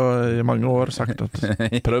har jo i mange år sagt at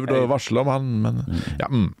prøvd å varsle om han, men ja.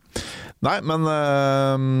 Nei, men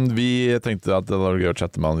vi tenkte at det var gøy å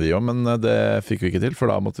chatte med han vi også, men det fikk vi ikke til, for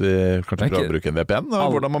da måtte vi kanskje prøve å bruke en VPN,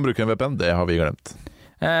 og hvordan man bruker en VPN, det har vi glemt.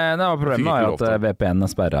 Det var problemet er at VPN er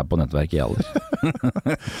sperret på nettverket i alder.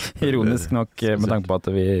 Ironisk nok, med tanke på at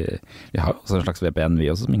vi har også en slags VPN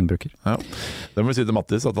vi også som ingen bruker. Ja. Det må vi si til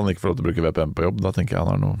Mattis, at han ikke får lov til å bruke VPN på jobb. Da tenker jeg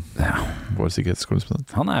han har noe vår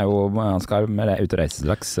sikkerhetskorrespondent. Han skal ut og reise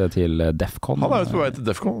straks til Defcon. Han er jo på vei til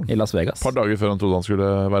Defcon i Las Vegas. Et par dager før han trodde han skulle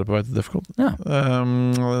være på vei til Defcon. Ja.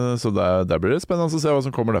 Så der blir det spennende å se hva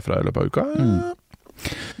som kommer derfra i løpet av uka.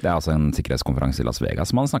 Det er altså en sikkerhetskonferanse i Las Vegas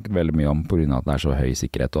som man har snakket veldig mye om på grunn av at det er så høy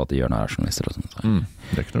sikkerhet og at de gjør noe av journalister og sånt.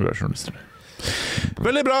 Det er ikke noe av journalister.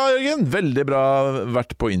 Veldig bra, Jørgen. Veldig bra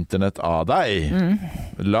vært på internett av deg.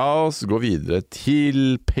 La oss gå videre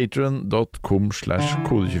til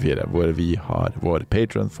patreon.com/kode24, hvor vi har vår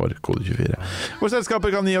Patreon for Kode24. Hvor selskaper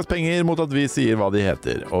kan gi oss penger mot at vi sier hva de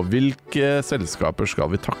heter. Og hvilke selskaper skal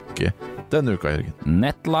vi takke denne uka, Jørgen?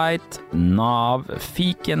 Netlight, Nav,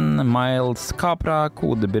 Fiken, Miles, Capra,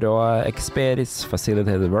 Kodebyrået, Experis,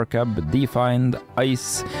 Facilitated Workup, Defined,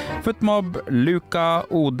 Ice, Footmob, Luca,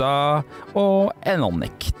 Oda og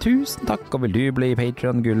Enonic. Tusen takk, og vil du bli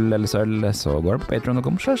Patreon, gull eller sølv, så går det på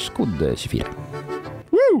patreon.com/kode24.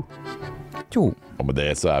 Woo! Jo. Og med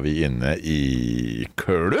det så vi inne i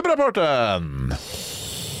klubbrapporten.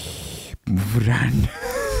 Hvor den?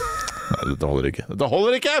 Nei, dette holder ikke!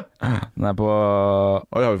 Den på...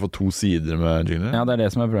 Oi, har vi fått 2 sider med jingler? Ja, det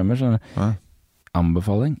det som problemet.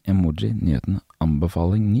 Anbefaling, emoji, nyheten,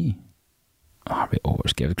 anbefaling, ny. Har vi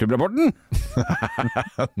overskrevet klubbrapporten?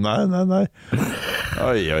 Nei.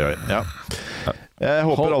 Oi. Ja. Jeg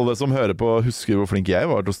håper alle som hører på husker hvor flink jeg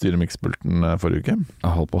var til å styre mikspulten forrige uke.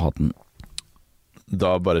 Jeg holdt på hatten.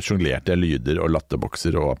 Da bare sjonglerte jeg lyder og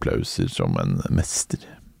latterbokser og applauser som en mester.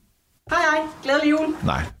 Hei, gledelig jul.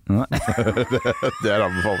 Nei. Det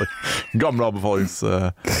anbefaling. Gamle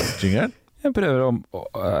anbefalingsjingeren. Jeg prøver å...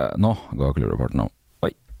 Nå går klubbrapporten om.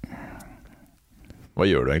 Oi. Hva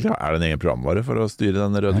gjør du egentlig? Er det en egen programvare for å styre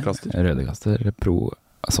den røde kaster? Røde kaster Pro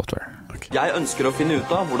Software. Okay. Jeg ønsker å finne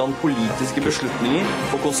ut av hvordan politiske beslutninger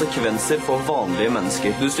får konsekvenser for vanlige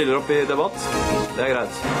mennesker. Du stiller opp i debatt? Det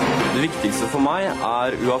greit. Det viktigste for meg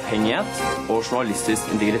uavhengighet og journalistisk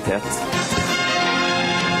integritet.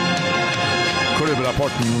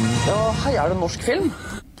 Klubbrapporten. Ja, hei, det norsk film?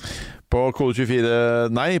 På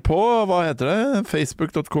Kode24, nei, på, hva heter det?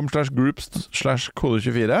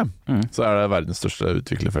 Facebook.com/groups/Kode24, så det verdens største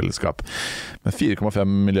utviklerfellesskap. Med 4,5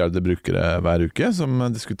 milliarder brukere hver uke, som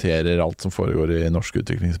diskuterer alt som foregår i norsk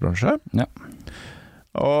utviklingsbransje. Ja.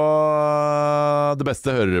 Og det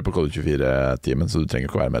beste hører du på Kode24-timen, så du trenger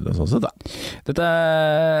ikke å være medlem sånn sett, da. Dette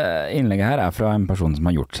innlegget her fra en person som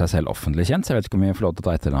har gjort seg selv offentlig kjent, så jeg vet ikke om vi får lov til å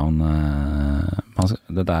ta etternavn.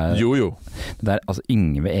 Jo. Det altså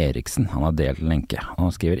Yngve Eriksen, han har delt en lenke.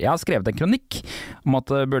 Han skriver: jeg har skrevet en kronikk om at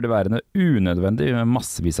det burde være noe unødvendig med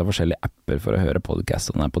massevis av forskjellige apper for å høre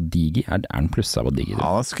podcast. Den på Digi. Er den plussa på Digi?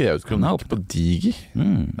 Han har skrevet kronikk på Digi,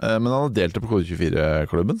 men han har delt det på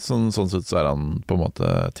Kode24-klubben, sånn sett så han på en måte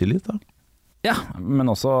tilgitt, da. Ja,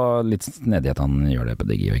 men også litt snedig at han gjør det på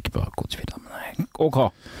Digi og ikke på Kode24. Men ok.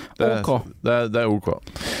 Det OK.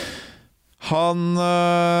 Han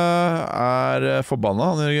forbanna,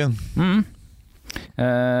 han Jørgen.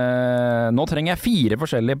 Nå trenger jeg 4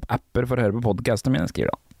 forskjellige apper for å høre på podcastene mine, skriver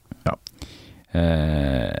han. Ja.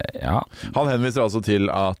 Han henviser altså til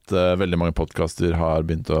at veldig mange podcaster har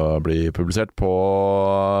begynt å bli publisert på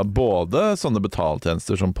både sånne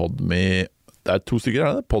betaltjenester som Podme. Det 2 stykker,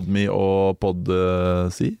 er det? Podme og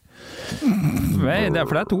Podsi? Nei, det er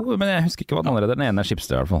 2, men jeg husker ikke hva den andre. Den ene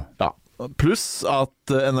Schibsted i hvert fall. Ja. Pluss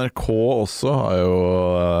at NRK også har jo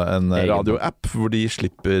en radioapp hvor de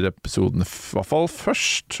slipper episodene i hvert fall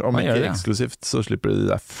først. Om ikke eksklusivt, så slipper de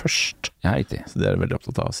det først. Ja, riktig. Så det veldig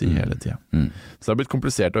opptatt av å si hele tiden. Så det har blitt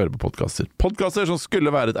komplisert å høre på podcaster. Podcaster som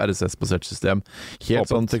skulle være et RSS-basert system.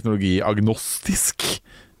 Helt sånn teknologiagnostisk.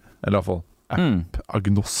 Eller i hvert fall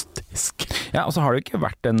app-agnostisk. Ja, og så har det jo ikke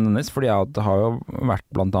vært en fordi det har jo vært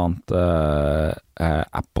blant annet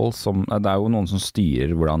Apple som... Det jo noen som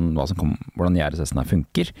styrer hvordan RSS-en her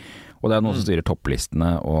funker. Og det noen som styrer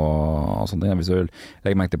topplistene og sånne ting. Hvis du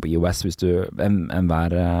legger merke til på iOS, hvis du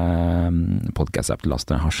enhver podcast-app til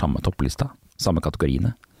laster har samme topplista, samme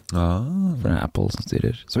kategoriene. For det Apple som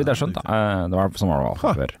styrer. Så vidt jeg har skjønt, det var sånn var det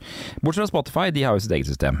før. Bortsett fra Spotify, de har jo sitt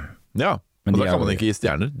eget system. Ja. Men da kan man ikke gi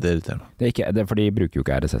stjerner, det irriterer meg. Det for de bruker jo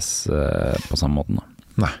ikke RSS på samme måten da.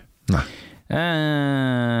 Nei.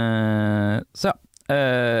 Så ja,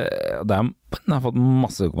 den har fått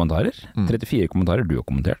masse kommentarer. 34 kommentarer du har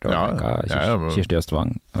kommentert. Kirsti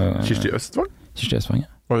Østvang. Kirsti Østvang? Kirsti Østvang, ja.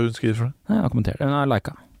 Hva har hun skrevet for det? Jeg har kommentert, hun har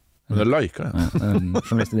liket. Hun har liket, ja.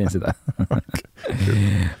 Journalist i din side.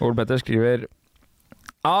 Ole Petter skriver: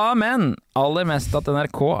 Amen! Aller mest at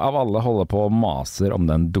NRK av alle holder på og maser om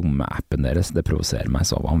den dumme appen deres. Det provoserer meg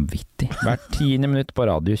så vanvittig. Hvert 10. minutt på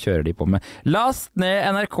radio kjører de på med "Last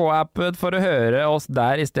ned NRK-appen for å høre oss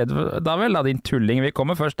der i stedet for..." Da vel, da din tulling, vi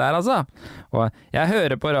kommer først der, altså. Og jeg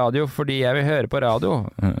hører på radio fordi jeg vil høre på radio.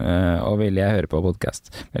 Og vil jeg høre på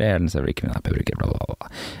podcast. Men jeg gjerne ser ikke min app jeg bruker, bla bla bla.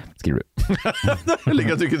 Skriver du. Jeg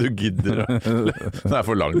liker at du ikke gidder. Det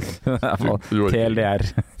for langt. TLDR.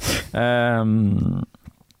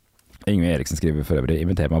 Yngve Eriksen skriver for øvrig: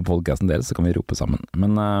 inviter meg på podcasten deres, så kan vi rope sammen.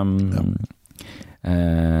 Men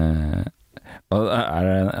det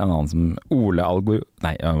en annen som Ole Algor...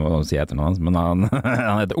 Nei, jeg må si etter noe hans, men han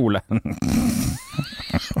heter Ole.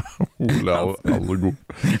 Ole Algor.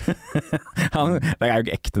 Det jo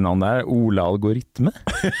ikke ekte navn, det Ole Algoritme.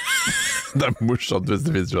 Det morsomt hvis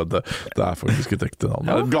det viser seg at det faktisk et ekte navn.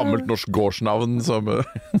 Det et gammelt norsk gårdsnavn som...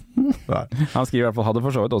 Han skriver i hvert fall: hadde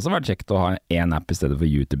for så vidt også vært kjekt å ha en app i stedet for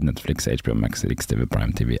YouTube, Netflix, HBO Max, Riks-TV,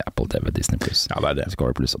 Prime TV, Apple TV, Disney+. Ja, det det.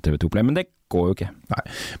 Discovery Plus og TV2 Play, men det går jo ikke. Nei.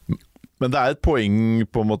 Men det et poeng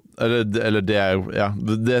på en måte, eller det jo, ja,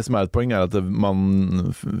 det som et poeng at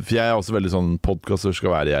for jeg også veldig sånn, podcaster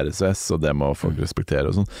skal være i RSS, og det må folk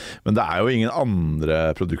respektere og sånn, men det jo ingen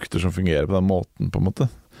andre produkter som fungerer på den måten, på en måte.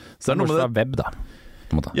 Så det noe med det. Web da.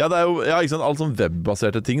 Ja, det jo ikke sant, alt sånn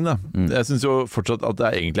webbaserte ting da. Jeg synes jo fortsatt at det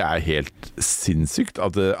egentlig helt sinnssykt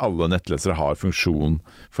at alle nettlesere har funksjon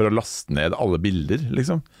for å laste ned alle bilder,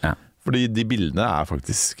 liksom. Ja. Fordi de bildene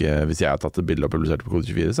faktisk, hvis jeg har tatt et bilde og publisert på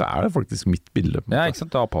Kode24, så det faktisk mitt bilde. Ja, ikke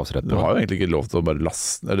sant, du har påsrett på. Du har jo egentlig ikke lov til å bare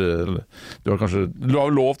laste, eller du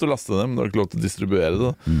har lov til å laste det, men du har ikke lov til å distribuere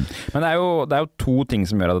det. Men det jo to ting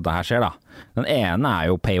som gjør at dette her skjer da. Den ene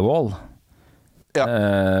jo paywall. Ja.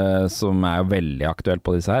 Som jo veldig aktuelt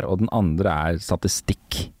på disse her, og den andre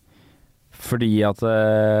statistikk. Fordi at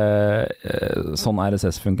sånn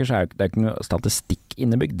RSS funker, så det ikke noe statistikk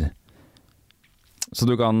innebygd. Så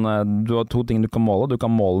du har to ting du kan måle. Du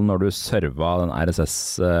kan måle når du serva den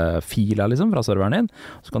RSS-fila liksom, fra serveren din,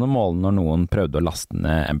 så kan du måle når noen prøvde å laste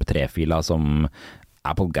ned MP3-fila som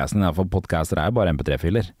podcasten, for podcaster jo bare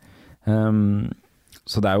MP3-filer.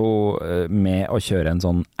 Så det jo med å kjøre en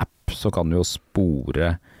sånn app så kan du jo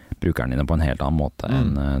spore brukeren dine på en helt annen måte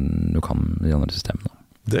enn du kan i de andre systemene.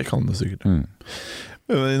 Det kan du sikkert.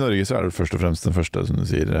 I Norge så det først og fremst den første, som du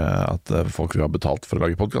sier, at folk har betalt for å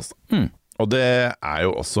lage podcast. Og det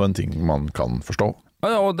jo også en ting man kan forstå.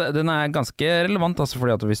 Og den ganske relevant, altså,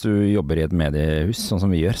 fordi at hvis du jobber i et mediehus, sånn som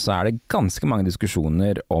vi gjør, så det ganske mange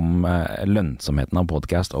diskusjoner om lønnsomheten av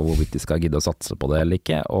podcast, og hvorvidt de skal gidde å satse på det eller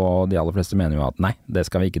ikke, og de aller fleste mener jo at nei, det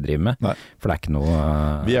skal vi ikke drive med, for det ikke noe...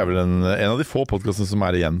 Vi vel en av de få podcastene som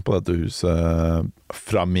igjen på dette huset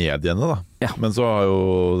fra mediene da. Ja. Men så har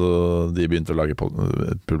jo de begynt å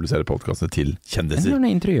publisere podcastene til kjendiser. En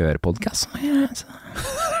interiørpodcast.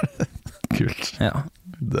 Kult. Ja.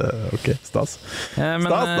 Ok, stas.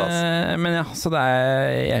 Stas. Men ja, så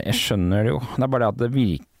jeg skjønner det jo. Det bare det at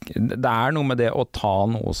det noe med det å ta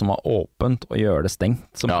noe som åpent og gjøre det stengt,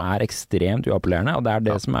 som ekstremt uappellerende, og det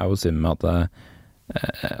det som jo synd med at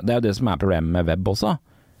det jo det som problemet med web også.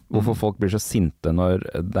 Hvorfor folk blir så sinte når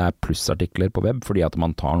det plussartikler på web, fordi at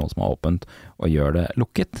man tar noe som åpent og gjør det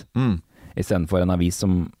lukket, i stedet for en avis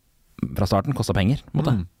som fra starten kostet penger, på en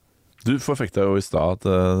måte. Du forfektet jo i sted at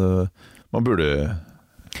man burde...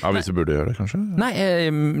 Aviser burde gjøre det, kanskje? Nei,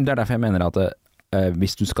 det derfor jeg mener at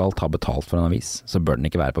hvis du skal ta betalt for en avis, så bør den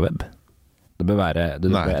ikke være på web. Det bør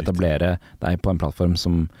etablere deg på en plattform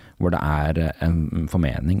hvor det en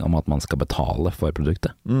formening om at man skal betale for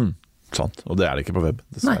produktet. Sant, og det det ikke på web.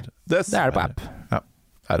 Dessverre. Nei, det det på app. Ja,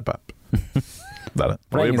 det på app. det det.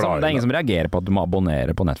 For det ingen som reagerer på at du må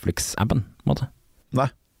abonnere på Netflix-appen, på en måte.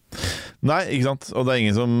 Nei, ikke sant? Og det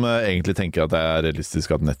ingen som egentlig tenker at det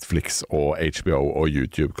realistisk at Netflix og HBO og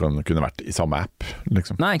YouTube kunne vært i samme app,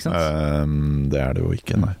 liksom. Nei, ikke sant? Det det jo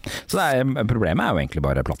ikke, nei. Så problemet jo egentlig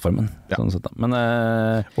bare plattformen. Ja. Sånn sett, men,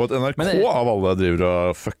 og at NRK av alle driver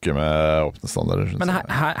og fucker med åpne standarder. Men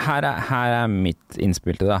her mitt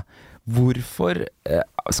innspill til det. Hvorfor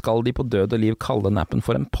skal de på død og liv kalle den appen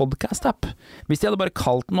for en podcast-app? Hvis de hadde bare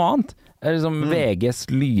kalt noe annet, liksom VGs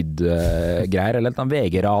lydgreier eller et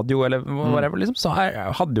VG-radio eller whatever, liksom, så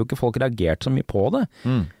hadde jo ikke folk reagert så mye på det.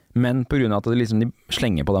 Men på grunn av at de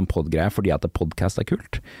slenger på den pod-greia fordi at podcast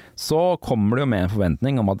kult, så kommer det jo med en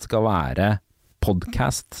forventning om at det skal være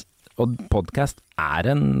podcast, og podcast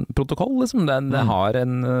en protokoll, liksom. Det har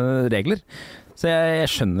en regler. Så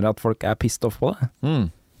jeg skjønner at folk pissed off på det.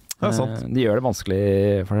 Ja, sant. De gjør det vanskelig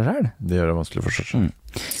for seg selv. De gjør det vanskelig for seg selv.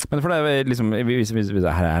 Men for det liksom, hvis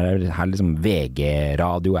her liksom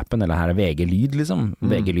VG-radioappen, eller her VG-lyd, liksom.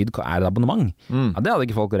 VG-lyd et abonnement. Ja, det hadde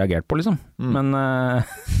ikke folk reagert på, liksom. Men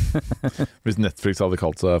hvis Netflix hadde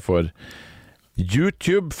kalt seg for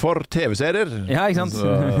YouTube for TV-serier, ja, ikke sant?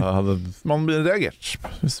 Så hadde man reagert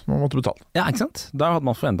hvis man måtte betale. Ja, ikke sant? Da hadde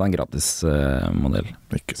man forventet en gratis modell.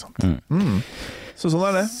 Ikke sant. Så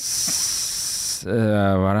sånn det.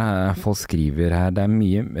 Hva det folk skriver her?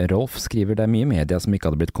 Rolf skriver det mye media som ikke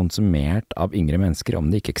hadde blitt konsumert av yngre mennesker om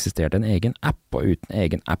det ikke eksisterte en egen app, og uten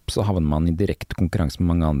egen app så havner man i direkte konkurranse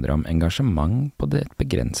med mange andre om engasjement på et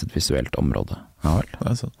begrenset visuelt område. Ja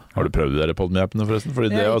vel. Sånn. Har du prøvd de podme-appene forresten? Fordi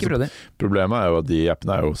problemet jo at de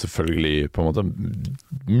appene jo selvfølgelig på en måte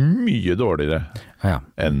mye dårligere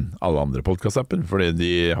enn alle andre podcast-apper, fordi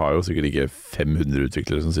de har jo sikkert ikke 500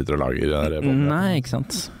 utviklere som sitter og lager Nei, ikke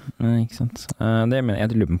sant.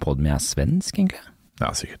 Jeg lurer på podme svensk, egentlig. Ja,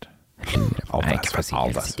 sikkert. Jeg lurer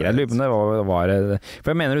på det var for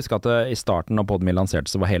jeg mener å huske at i starten av podme lanserte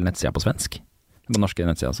så var hele nettsida på svensk. På norske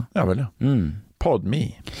nettsida, altså. Ja vel, ja.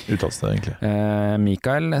 Podme uttales det egentlig.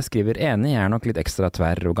 Mikael skriver enig, jeg nok litt ekstra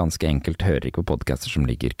tverr og ganske enkelt hører ikke på podcaster som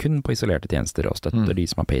ligger kun på isolerte tjenester og støtter de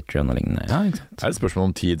som har Patreon og lignende. Ja, ikke sant? Det et spørsmål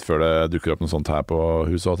om tid før det dukker opp noe sånt her på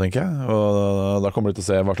huset også, tenker jeg. Og da kommer du til å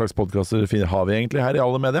se hva slags podcaster har vi egentlig her i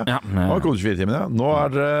alle medier. Ja, og Kode 24-timene, ja. Nå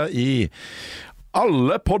det i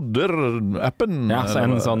alle podder-appen. Ja, så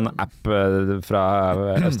en sånn app fra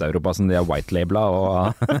Øst-Europa som de har white-lablet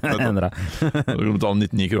og endret. Du kan betale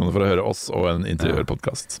 99 kroner for å høre oss og en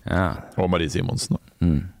interiørpodcast. Ja. Og Marie Simonsen.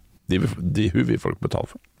 De hun vil folk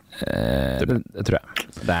betale for. Det tror jeg.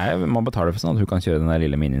 Man betaler for sånn at hun kan kjøre den der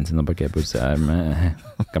lille minien sin og parkere på huset her med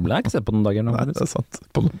Jeg har ikke sett på noen dager nå. Nei, det sant.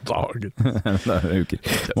 På noen dager. Det uker.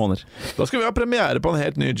 Måneder. Da skal vi ha premiere på en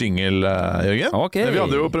helt ny jingle, Jørgen. Okay. Vi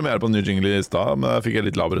hadde jo premiere på en ny jingle i stad, men jeg fikk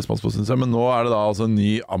litt lavere respons på, synes jeg. Men nå det da altså en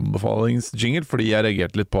ny anbefalingsjingle, fordi jeg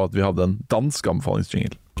reagerte litt på at vi hadde en dansk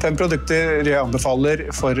anbefalingsjingle. 5 produkter jeg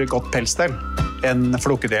anbefaler for godt pelsstell. En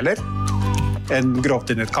flokedeler, en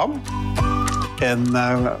grovtynnet kam, en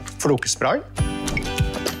flokespray,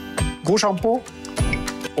 god shampoo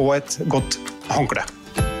og et godt håndkle.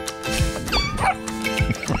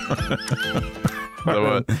 Det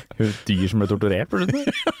var dyr som ble torturert, på slutten.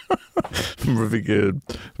 Vi fikk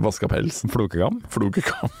vaska pels. Flokekam og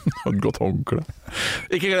et godt håndkle.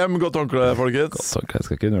 Ikke glem godt håndkle, folkens. Godt håndkle,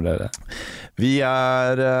 skal ikke undervurdere. Vi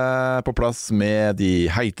på plass med de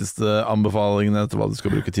heiteste anbefalingene til hva du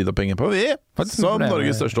skal bruke tid og penger på, vi. Som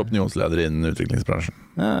Norges største opinionsleder innen utviklingsbransjen.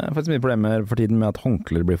 Jeg har faktisk mye problemer for tiden med at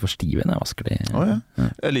håndkler blir for stive når jeg vasker de.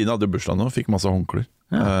 Eline hadde bursdag nå, fikk masse håndkler.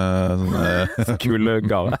 Kul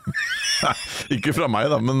gave. Ikke fra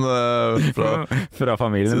meg da, men fra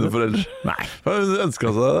familien sine foreldre. Nei. Hun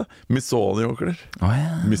ønsket seg det. Missoni-håndkler.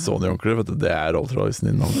 Missoni-håndkler, vet du, det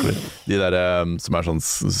Rolls-Roycen din håndkler. De der som sånn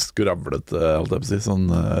skravlet, holdt jeg på å si.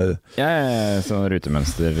 Sånn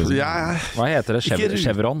rutemønster. Hva heter det?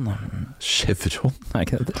 Chevron? Chevron? Nei,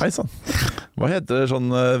 ikke det. Hei sann. Hva heter det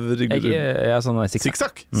sånn sånn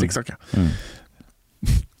sikksakk? Sikksakk, ja.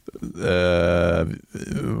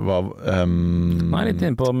 litt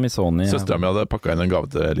inne på Missoni. Søsteren min hadde pakket inn en gave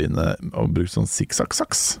til Eline og brukt sånn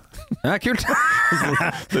sikksakk-saks. Ja, kult.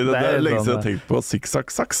 det lenge siden jeg har tenkt på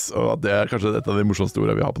sikksakk-saks, og det kanskje et av de morsomste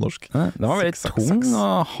ordene vi har på norsk. Den var veldig tung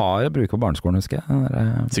og hard å bruke på barneskolen, husker jeg.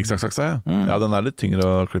 Sikksakk-saks, ja. Ja, den litt tyngre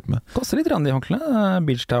å klippe med. Koster litt de håndklene.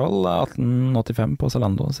 Beach Towel 1885 på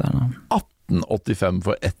Zalando. 1885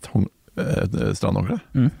 for ett strandhåndkle?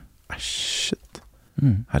 Shit.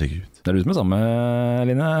 Herregud. Det du som samme,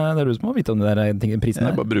 Line. Det du som må vite om det der prisen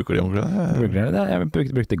der. Jeg bare bruker de håndklene. Jeg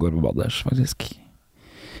brukte i går på badet, faktisk.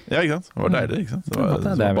 Ja, ikke sant? Det var deilig, ikke sant?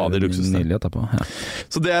 Det var bad i luksus. Nydelig å ta på, ja.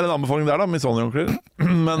 Så det en anbefaling der da, med sånne håndklær.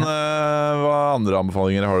 Men hva andre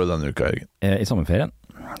anbefalinger har du denne uka, Jørgen? I sommerferien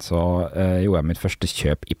så gjorde jeg mitt første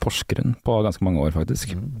kjøp i Porsgrunn på ganske mange år,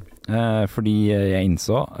 faktisk. Fordi jeg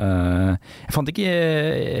innså jeg fant ikke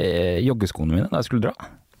joggeskoene mine da jeg skulle dra.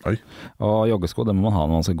 Oi. Og joggesko, det må man ha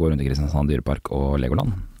når man skal gå rundt i Kristiansand dyrepark og Legoland.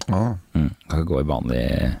 Kan ikke gå i vanlig.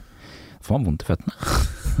 Får man vondt i føttene?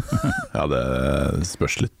 Ja, det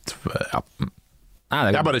spørs litt. Ja.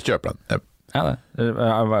 Jeg bare kjøper den. Ja, det.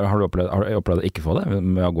 Har du opplevd å ikke få det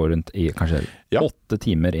med å gå rundt i kanskje 8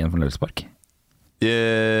 timer i en fornøyelsespark?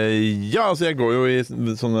 Ja, altså jeg går jo i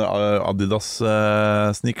sånne Adidas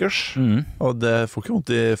sneakers, og det får ikke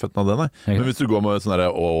vondt i føttene av det, nei. Men hvis du går med sånne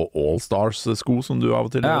All-Stars sko som du av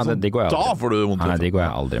og til sånn, da får du vondt i føttene. Nei, de går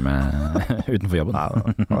jeg aldri med utenfor jobben.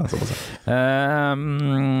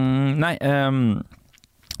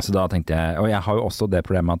 Så da tenkte jeg, og jeg har jo også det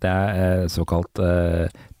problemet at jeg såkalt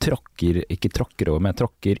ikke tråkker over, men jeg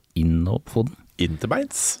tråkker innover foten.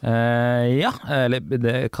 Interbeins? Ja, eller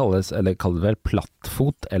det kalles vel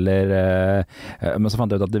plattfot, men så fant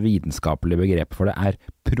jeg ut at det vitenskapelige begrepet for det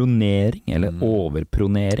pronering, eller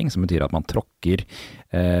overpronering, som betyr at man tråkker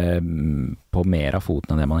på mer av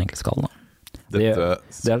foten enn det man egentlig skal.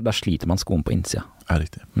 Da sliter man skoen på innsida. Ja,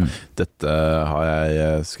 riktig. Dette har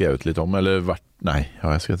jeg skrevet litt om, nei,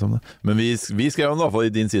 har jeg skrevet om det? Men vi skrev om det i hvert fall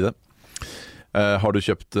i din side. Har du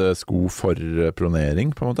kjøpt sko for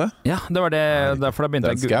pronering, på en måte? Ja, det var det. Derfor da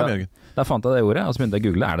begynte jeg å google. Da fant jeg det ordet, og så begynte jeg å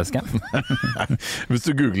google. Det scam? Hvis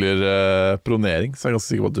du googler pronering, så er jeg ganske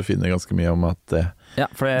sikker på at du finner ganske mye om at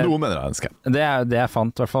noen mener det en scam. Det jeg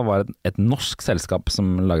fant i hvert fall var et norsk selskap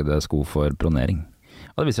som lagde sko for pronering.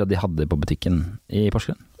 Og det viser at de hadde på butikken i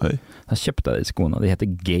Porsgrunn. Da kjøpte jeg de skoene, de heter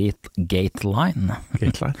Gateline.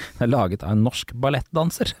 Det laget av en norsk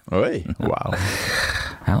ballettdanser. Oi, wow.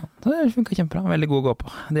 Ja, det funker kjempebra, veldig god å gå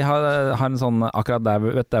på. De har en sånn, akkurat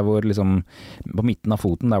der hvor liksom, på midten av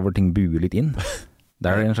foten, der hvor ting buer litt inn.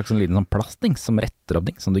 Der er det en slags liten sånn plastting som retter opp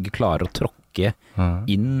ting, som du ikke klarer å tråkke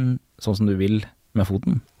inn sånn som du vil med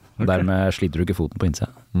foten. Og dermed sliter du ikke foten på innsida.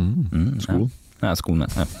 Skoen. Ja, skoene.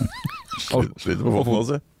 Ja. Sliter på foten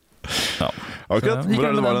også. Ja. Akkurat. Hvor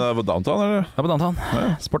er det var det på Downtown, eller? Ja, på Downtown. Ja.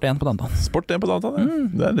 Sport 1 på Downtown. Sport 1 på Downtown, ja.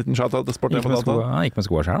 Det er en liten shout-out til Sport 1 på Downtown. Han gikk med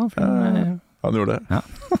skoa selv da. Han gjorde det. Ja.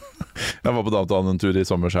 Jeg var på Downtown en tur i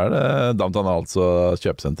sommer selv. Downtown er altså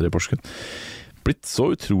kjøpesenter i Porsgrunn. Blitt så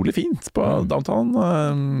utrolig fint på Downtown.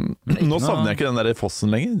 Nå savner jeg ikke den der fossen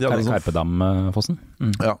lenger. De hadde Karpedam-fossen.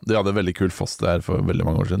 Ja, de hadde veldig kul foss der for veldig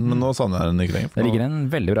mange år siden, men nå savner jeg den ikke lenger. Det ligger en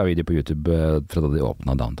veldig bra video på YouTube fra da de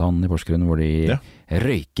åpnet Downtown i Porsgrunn, hvor de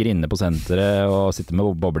røyker inne på senteret og sitter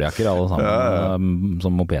med boblejakker alle sammen,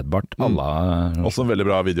 som mopedbart. Også en veldig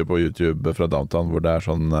bra video på YouTube fra Downtown, hvor det er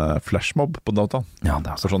sånn flashmob på Downtown. Ja,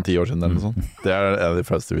 det er for sånn 10 år siden eller noe sånt. Det er en av de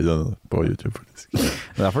fleste videoene på YouTube, faktisk.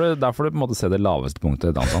 Der får du på en måte se det laveste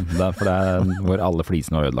punktet i Downtown. For det er hvor alle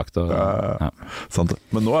flisene var ødelagt. Sant det.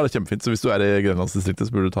 Men nå er det kjempefint, så hvis du er i Grenlandsdistriktet,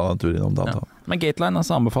 så burde du ta deg en tur innom Downtown. Men Gateline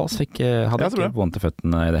anbefales. Hadde ikke vondt i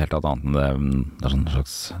føttene i det hele tatt annet enn det er sånn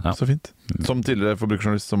slags Så fint. Som tidligere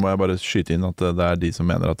forbrukerjournalist så må jeg bare skyte inn at det er de som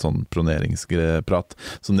mener at sånn proneringsprat,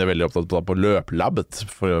 som de er veldig opptatt på løplabbet,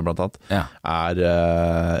 blant annet,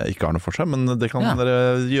 ikke har noe for seg, men det kan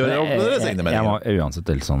dere gjøre opp med deres egne meninger. Jeg må uansett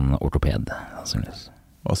til sånn ortoped.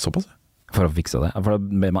 Såpass? For å fikse det. For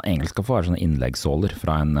det man egentlig skal få er sånne innleggssåler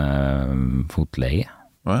fra en fotlege.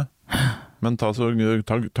 Ja. Men ta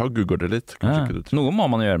Google det litt. Noe må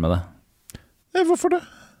man gjøre med det. Hvorfor det?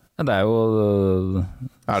 Det er jo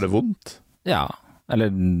Er det vondt? Ja.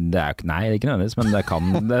 Eller det er ikke, nei, ikke nødvendigvis, men det kan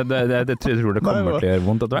jeg tror det kommer til å gjøre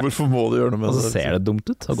vondt etter hvert. Hvorfor må du gjøre noe med det? Og så ser det dumt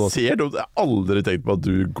ut. Ser dumt? Jeg har aldri tenkt på at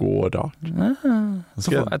du går rart.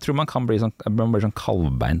 Jeg tror man kan bli sånn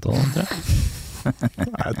kalvbeint og sånt,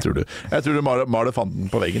 tror jeg. Jeg tror du maler fanden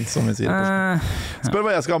på veggen, som vi sier. Spør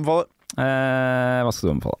hva jeg skal anbefale. Hva skal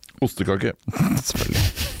du anbefale? Ostekake. Selvfølgelig.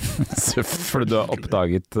 Fordi du har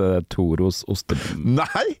oppdaget Toros oste...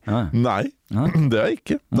 Nei, det har jeg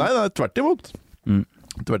ikke. Nei, tvert imot.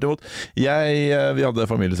 Vi hadde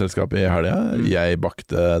familieselskap i helga. Jeg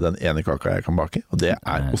bakte den ene kaka jeg kan bake, og det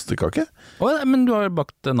er ostekake. Men du har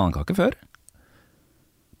bakt en annen kake før?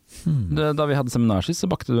 Da vi hadde seminarsist, så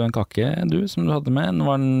bakte du en kake som du hadde med. Det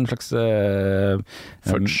var en slags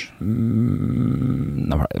fudge.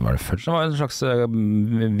 Var det fudge? Det var en slags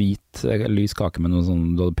hvit, lys kake med noe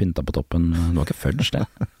sånn du hadde pynta på toppen. Det var ikke fudge, det.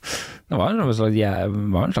 Det var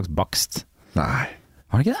en slags bakst. Nei.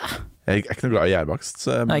 Var det ikke det? Jeg er ikke noe glad i gjærbakst.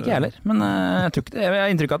 Nei, ikke jeg heller. Men jeg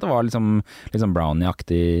har inntrykk av at det var liksom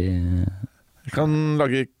brownie-aktig. Jeg kan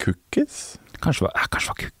lage cookies. Kanskje det var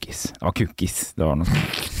cookies. Det var cookies. Det var noe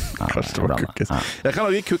Kanskje det var cookies. Jeg kan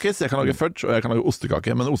lage cookies, jeg kan lage fudge, og jeg kan lage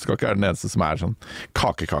ostekake. Men ostekake er den eneste som er sånn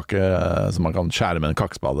kakekake som man kan skjære med en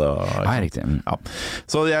kakespade. Riktig. Ja.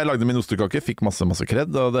 Så jeg lagde min ostekake, fikk masse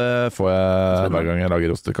kred, og det får jeg hver gang jeg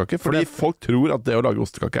lager ostekake. Fordi folk tror at det å lage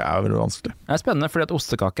ostekake er veldig vanskelig. Det er spennende, fordi at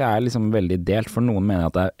ostekake er liksom veldig delt. For noen mener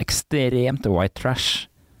at det er ekstremt white trash.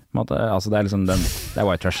 Altså det er liksom det er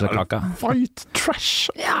white trash-kaka. White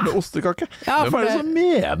trash med ostekake? Hvem er det som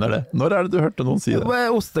mener det? Når er det du hørte noen si det?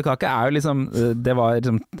 Ostekake er jo liksom det var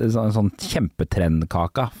liksom sånn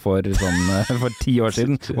kjempetrendkaka for 10 år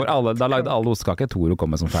siden. Hvor da lagde alle ostekake. Toro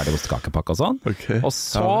kom med sånn ferdig ostekakepakke og sånn. Og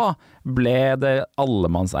så ble det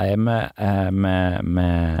allemannseie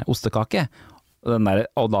med ostekake. Og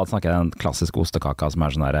da snakker jeg den klassiske ostekaka som er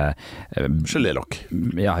sånn der gelélokk.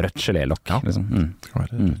 Ja, rødt gelélokk. Liksom.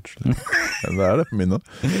 Det er det på min nå.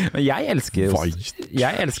 Men jeg elsker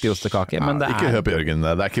ostekake. Men ikke hør på Jørgen,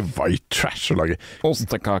 det er ikke white trash å lage.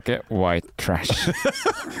 Ostekake, white trash.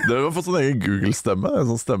 Du har fått sånn egen Google-stemme. En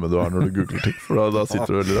sånn stemme du har når du googler ting. For da sitter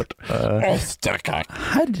du veldig rart. Ostekake.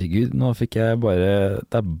 Herregud, nå fikk jeg det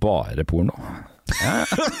er bare porno.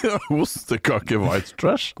 Ostekake white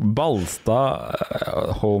trash. Balstad,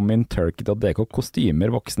 homeinturkey.dk,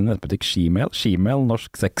 kostymer, voksne nettbutikk, Gmail,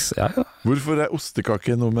 norsk sex. Hvorfor er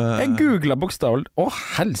ostekake noe med Jeg googlet bokstavelig.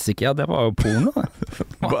 Helsike, det var jo porno.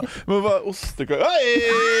 Men hva er ostekake?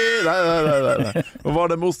 Nei. Hva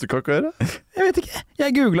har det med ostekake å gjøre? Jeg vet ikke.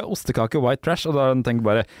 Jeg googlet ostekake white trash, og da tenkte jeg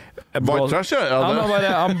bare white trash,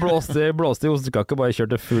 han blåste i ostekake og bare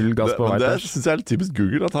kjørte full gass på white trash. Det synes jeg er litt typisk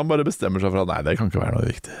Google, at han bare bestemmer seg for at nei, det kan ikke være noe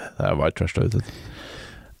viktig. Det er white trash da ute.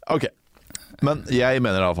 Ok, men jeg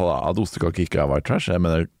mener i hvert fall at ostekake ikke er white trash. Jeg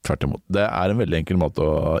mener tvert imot. Det er en veldig enkel måte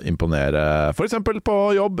å imponere, for eksempel på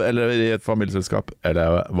jobb, eller i et familieselskap, eller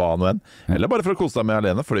hva nå enn. Eller bare for å kose deg med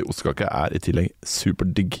alene, fordi ostekake er i tillegg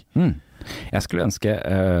superdigg. Jeg skulle ønske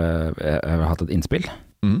jeg har hatt et innspill.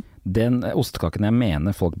 Den ostekaken jeg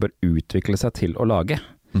mener folk bør utvikle seg til å lage,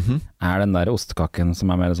 den der ostekaken som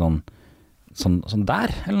mer sånn der,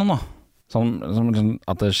 eller noe. Sånn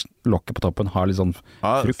at lokket på toppen har litt sånn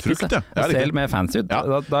frukt i seg. Det ser litt mer fancy ut.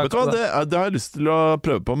 Vet du hva, det har jeg lyst til å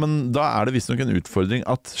prøve på, men da det visstnok en utfordring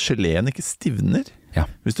at geleen ikke stivner.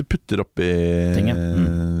 Hvis du putter oppi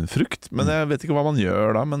frukt. Men jeg vet ikke hva man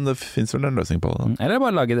gjør da, men det finnes vel en løsning på det. Eller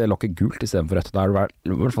bare lage det lokket gult i stedet for rødt. Da har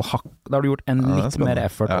du gjort en litt mer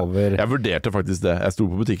effort over... Jeg vurderte faktisk det. Jeg sto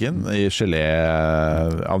på butikken i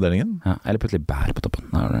geléavdelingen. Eller putte litt bær på toppen.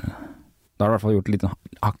 Da har du i hvert fall gjort litt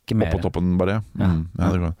hakket mer. Og på toppen bare,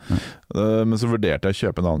 men så vurderte jeg å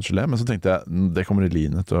kjøpe en annen gelé, men så tenkte jeg, det kommer i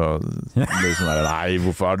linet til å bli sånn der, nei,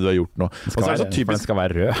 hvorfor har du gjort noe? Og så det så typisk, den skal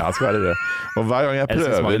være rød. Ja, den skal være rød. Og hver gang jeg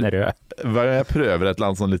prøver et eller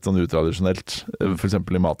annet sånn litt sånn utradisjonelt, for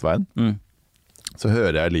eksempel i matveien, så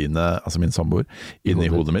hører jeg Line, altså min samboer, inni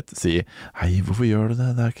hodet mitt si, hei, hvorfor gjør du det?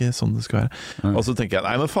 Det ikke sånn det skal være. Og så tenker jeg,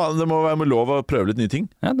 nei, men faen, det må være med lov å prøve litt nye ting.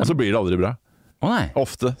 Og så blir det aldri bra.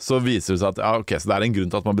 Ofte så viser det seg at så det en grunn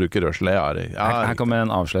til at man bruker rødgelé. Her kommer en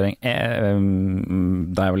avsløring.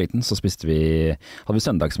 Da jeg var liten så hadde vi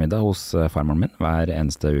søndagsmiddag hos farmoren min hver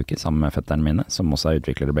eneste uke sammen med fetterne mine, som også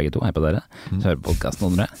utviklere begge to. Hei på dere, så hører på podcasten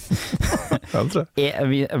om dere.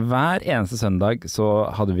 Hver eneste søndag så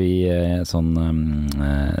hadde vi sånn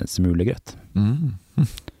smulegrøt.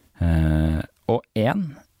 Og en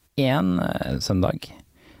søndag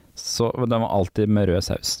så det var alltid med rød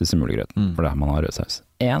saus, disse mulegrøten, for det man har rød saus.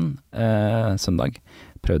 En søndag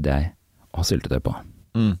prøvde jeg å ha syltetøy på.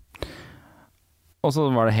 Og så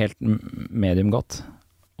var det helt medium godt.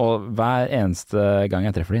 Og hver eneste gang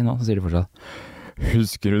jeg treffer de nå, så sier de fortsatt,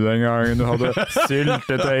 husker du den gangen du hadde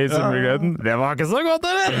syltetøy i mulegrøten? Det var ikke så godt,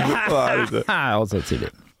 eller? Og så sier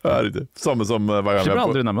de. Ja, riktig. Samme som hver gang jeg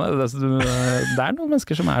aldri unna med det. Det noen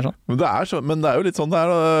mennesker som sånn. Men det jo litt sånn det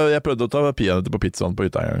jeg prøvde å ta peanøtter på pizzaen på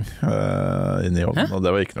hytta en gang inni ovnen, og det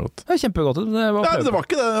var ikke noe godt. Det var kjempegodt. Det var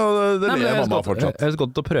ikke det, og det lever mamma fortsatt. Det er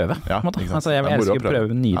godt å prøve. Altså, jeg elsker å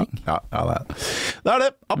prøve nye ting. Det det.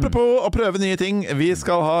 Apropos å prøve nye ting, vi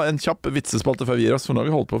skal ha en kjapp vitsespalte før vi gir oss, for nå har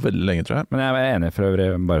vi holdt på veldig lenge, tror jeg. Men jeg enig for øvrig,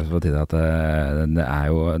 bare for å tid at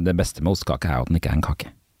det beste med ostkake at den ikke en kake.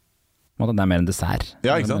 Det mer en dessert.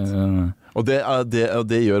 Ja, ikke sant? Og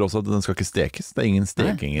det gjør også at den skal ikke stekes. Det ingen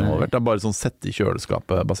steking involvert. Det bare sånn sett i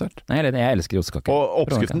kjøleskapet basert. Nei, jeg elsker ostekake. Og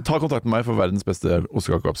oppskriften, ta kontakt med meg for verdens beste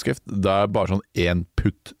ostekakeoppskrift. Det bare sånn 1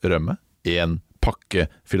 putt rømme, 1 pakke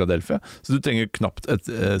Philadelphia. Så du trenger knapt et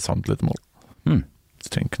centilitermål. Du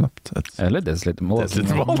trenger knapt et... Eller desilitermål.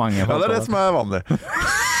 Ja, det det som vanlig.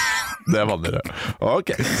 Det vanligere. Ok,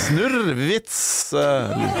 snurrvits.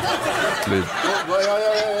 Lyd.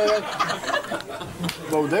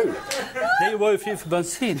 Hva var det? Det var jo fri for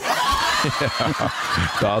bensin.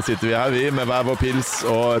 Da sitter vi her, vi, med hver vår pils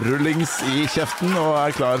og rullings i kjeften,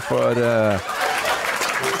 og klar for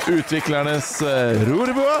utviklernes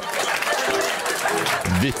rorbua.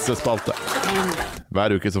 Vitsespalte.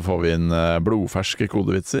 Hver uke så får vi inn blodferske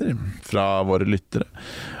kodevitser fra våre lyttere.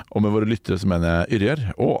 Og med våre lyttere så mener jeg Yrjar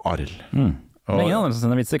og Arild. Ingen andre som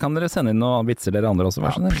sender vitser. Kan dere sende inn noen vitser dere andre også?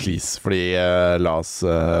 Please, fordi la oss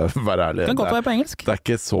være ærlige. Det kan godt være på engelsk. Det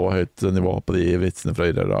ikke så høyt nivå på de vitsene fra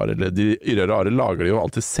Yrjar og Arild. Yrjar og Arild lager de jo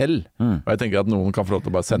alltid selv. Og jeg tenker at noen kan få lov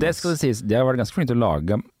til å bare sende. Det skal det sies, de har vært ganske flinke til å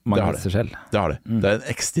lage mange vitser selv. Det har de. Det en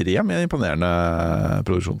ekstremt imponerende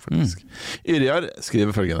produksjon, faktisk. Yrjar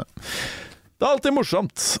skriver følgende: det alltid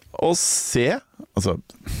morsomt å se, altså,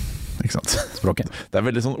 ikke sant? Språket. Det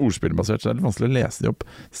veldig sånn ordspillbasert, så det litt vanskelig å lese de opp.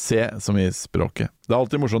 Se som i språket. Det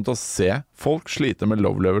alltid morsomt å se folk slite med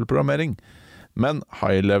low-level-programmering. Men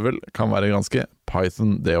high-level kan være ganske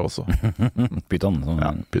Python, det også. Python.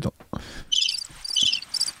 Ja, Python.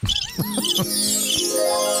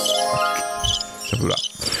 Kjempebra.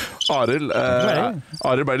 Arild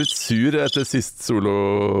ble litt sur etter sist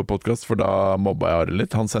solopodcast, for da mobba jeg Arild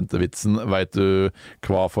litt. Han sendte vitsen: vet du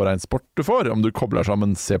hva for en sport du får om du kobler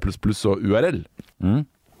sammen C++ og URL?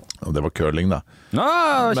 Og det var curling, da.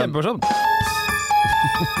 Kjempemorsomt.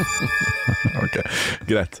 Ok,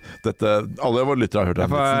 greit. Alle våre lyttere har hørt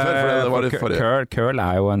den vitsen før, for det var litt forrige. Curl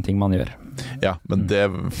jo en ting man gjør. Ja, men det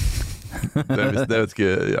vet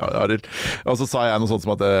ikke Arild. Og så sa jeg noe sånt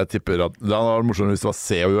som at jeg tipper at det var morsomt hvis det var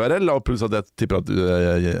C og URL, og pluss at jeg tipper at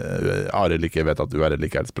Arild ikke vet at URL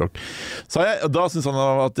ikke et språk. Sa jeg, og da syntes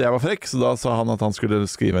han at jeg var frekk, så da sa han at han skulle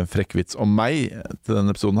skrive en frekk vits om meg til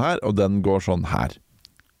denne episoden her, og den går sånn her: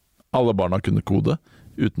 alle barna kunne kode,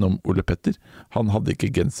 utenom Ole Petter. Han hadde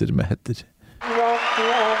ikke genser med hetter.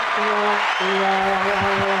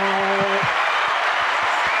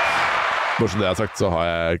 Bare så det jeg har sagt, så har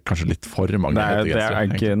jeg kanskje litt for mange hettegensere. Det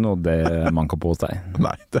er ikke noe det man kan på hos deg.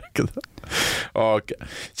 Nei, det er ikke det. Ok,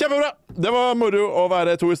 kjempebra! Det var moro å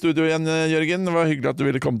være 2 i studio igjen, Jørgen. Det var hyggelig at du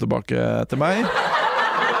ville komme tilbake til meg.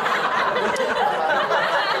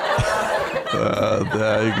 Det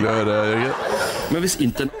er hyggelig å høre, Jørgen. Men hvis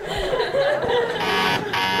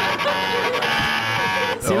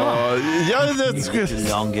Ja, det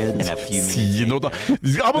si noe da.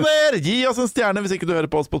 Abonner! Gi oss en stjerne hvis ikke du hører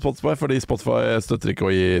på oss på Spotify, fordi Spotify støtter ikke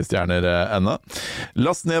å gi stjerner ennå.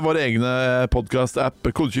 Last ned vår egne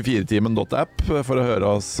podcast-app kode24timen.app for å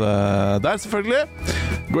høre oss der, selvfølgelig.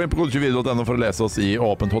 Gå inn på kode24.no for å lese oss i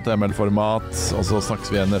åpent HTML-format. Og så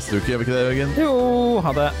snakkes vi igjen neste uke, gjør vi ikke det, Jørgen? Jo,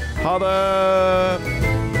 ha det. Ha det!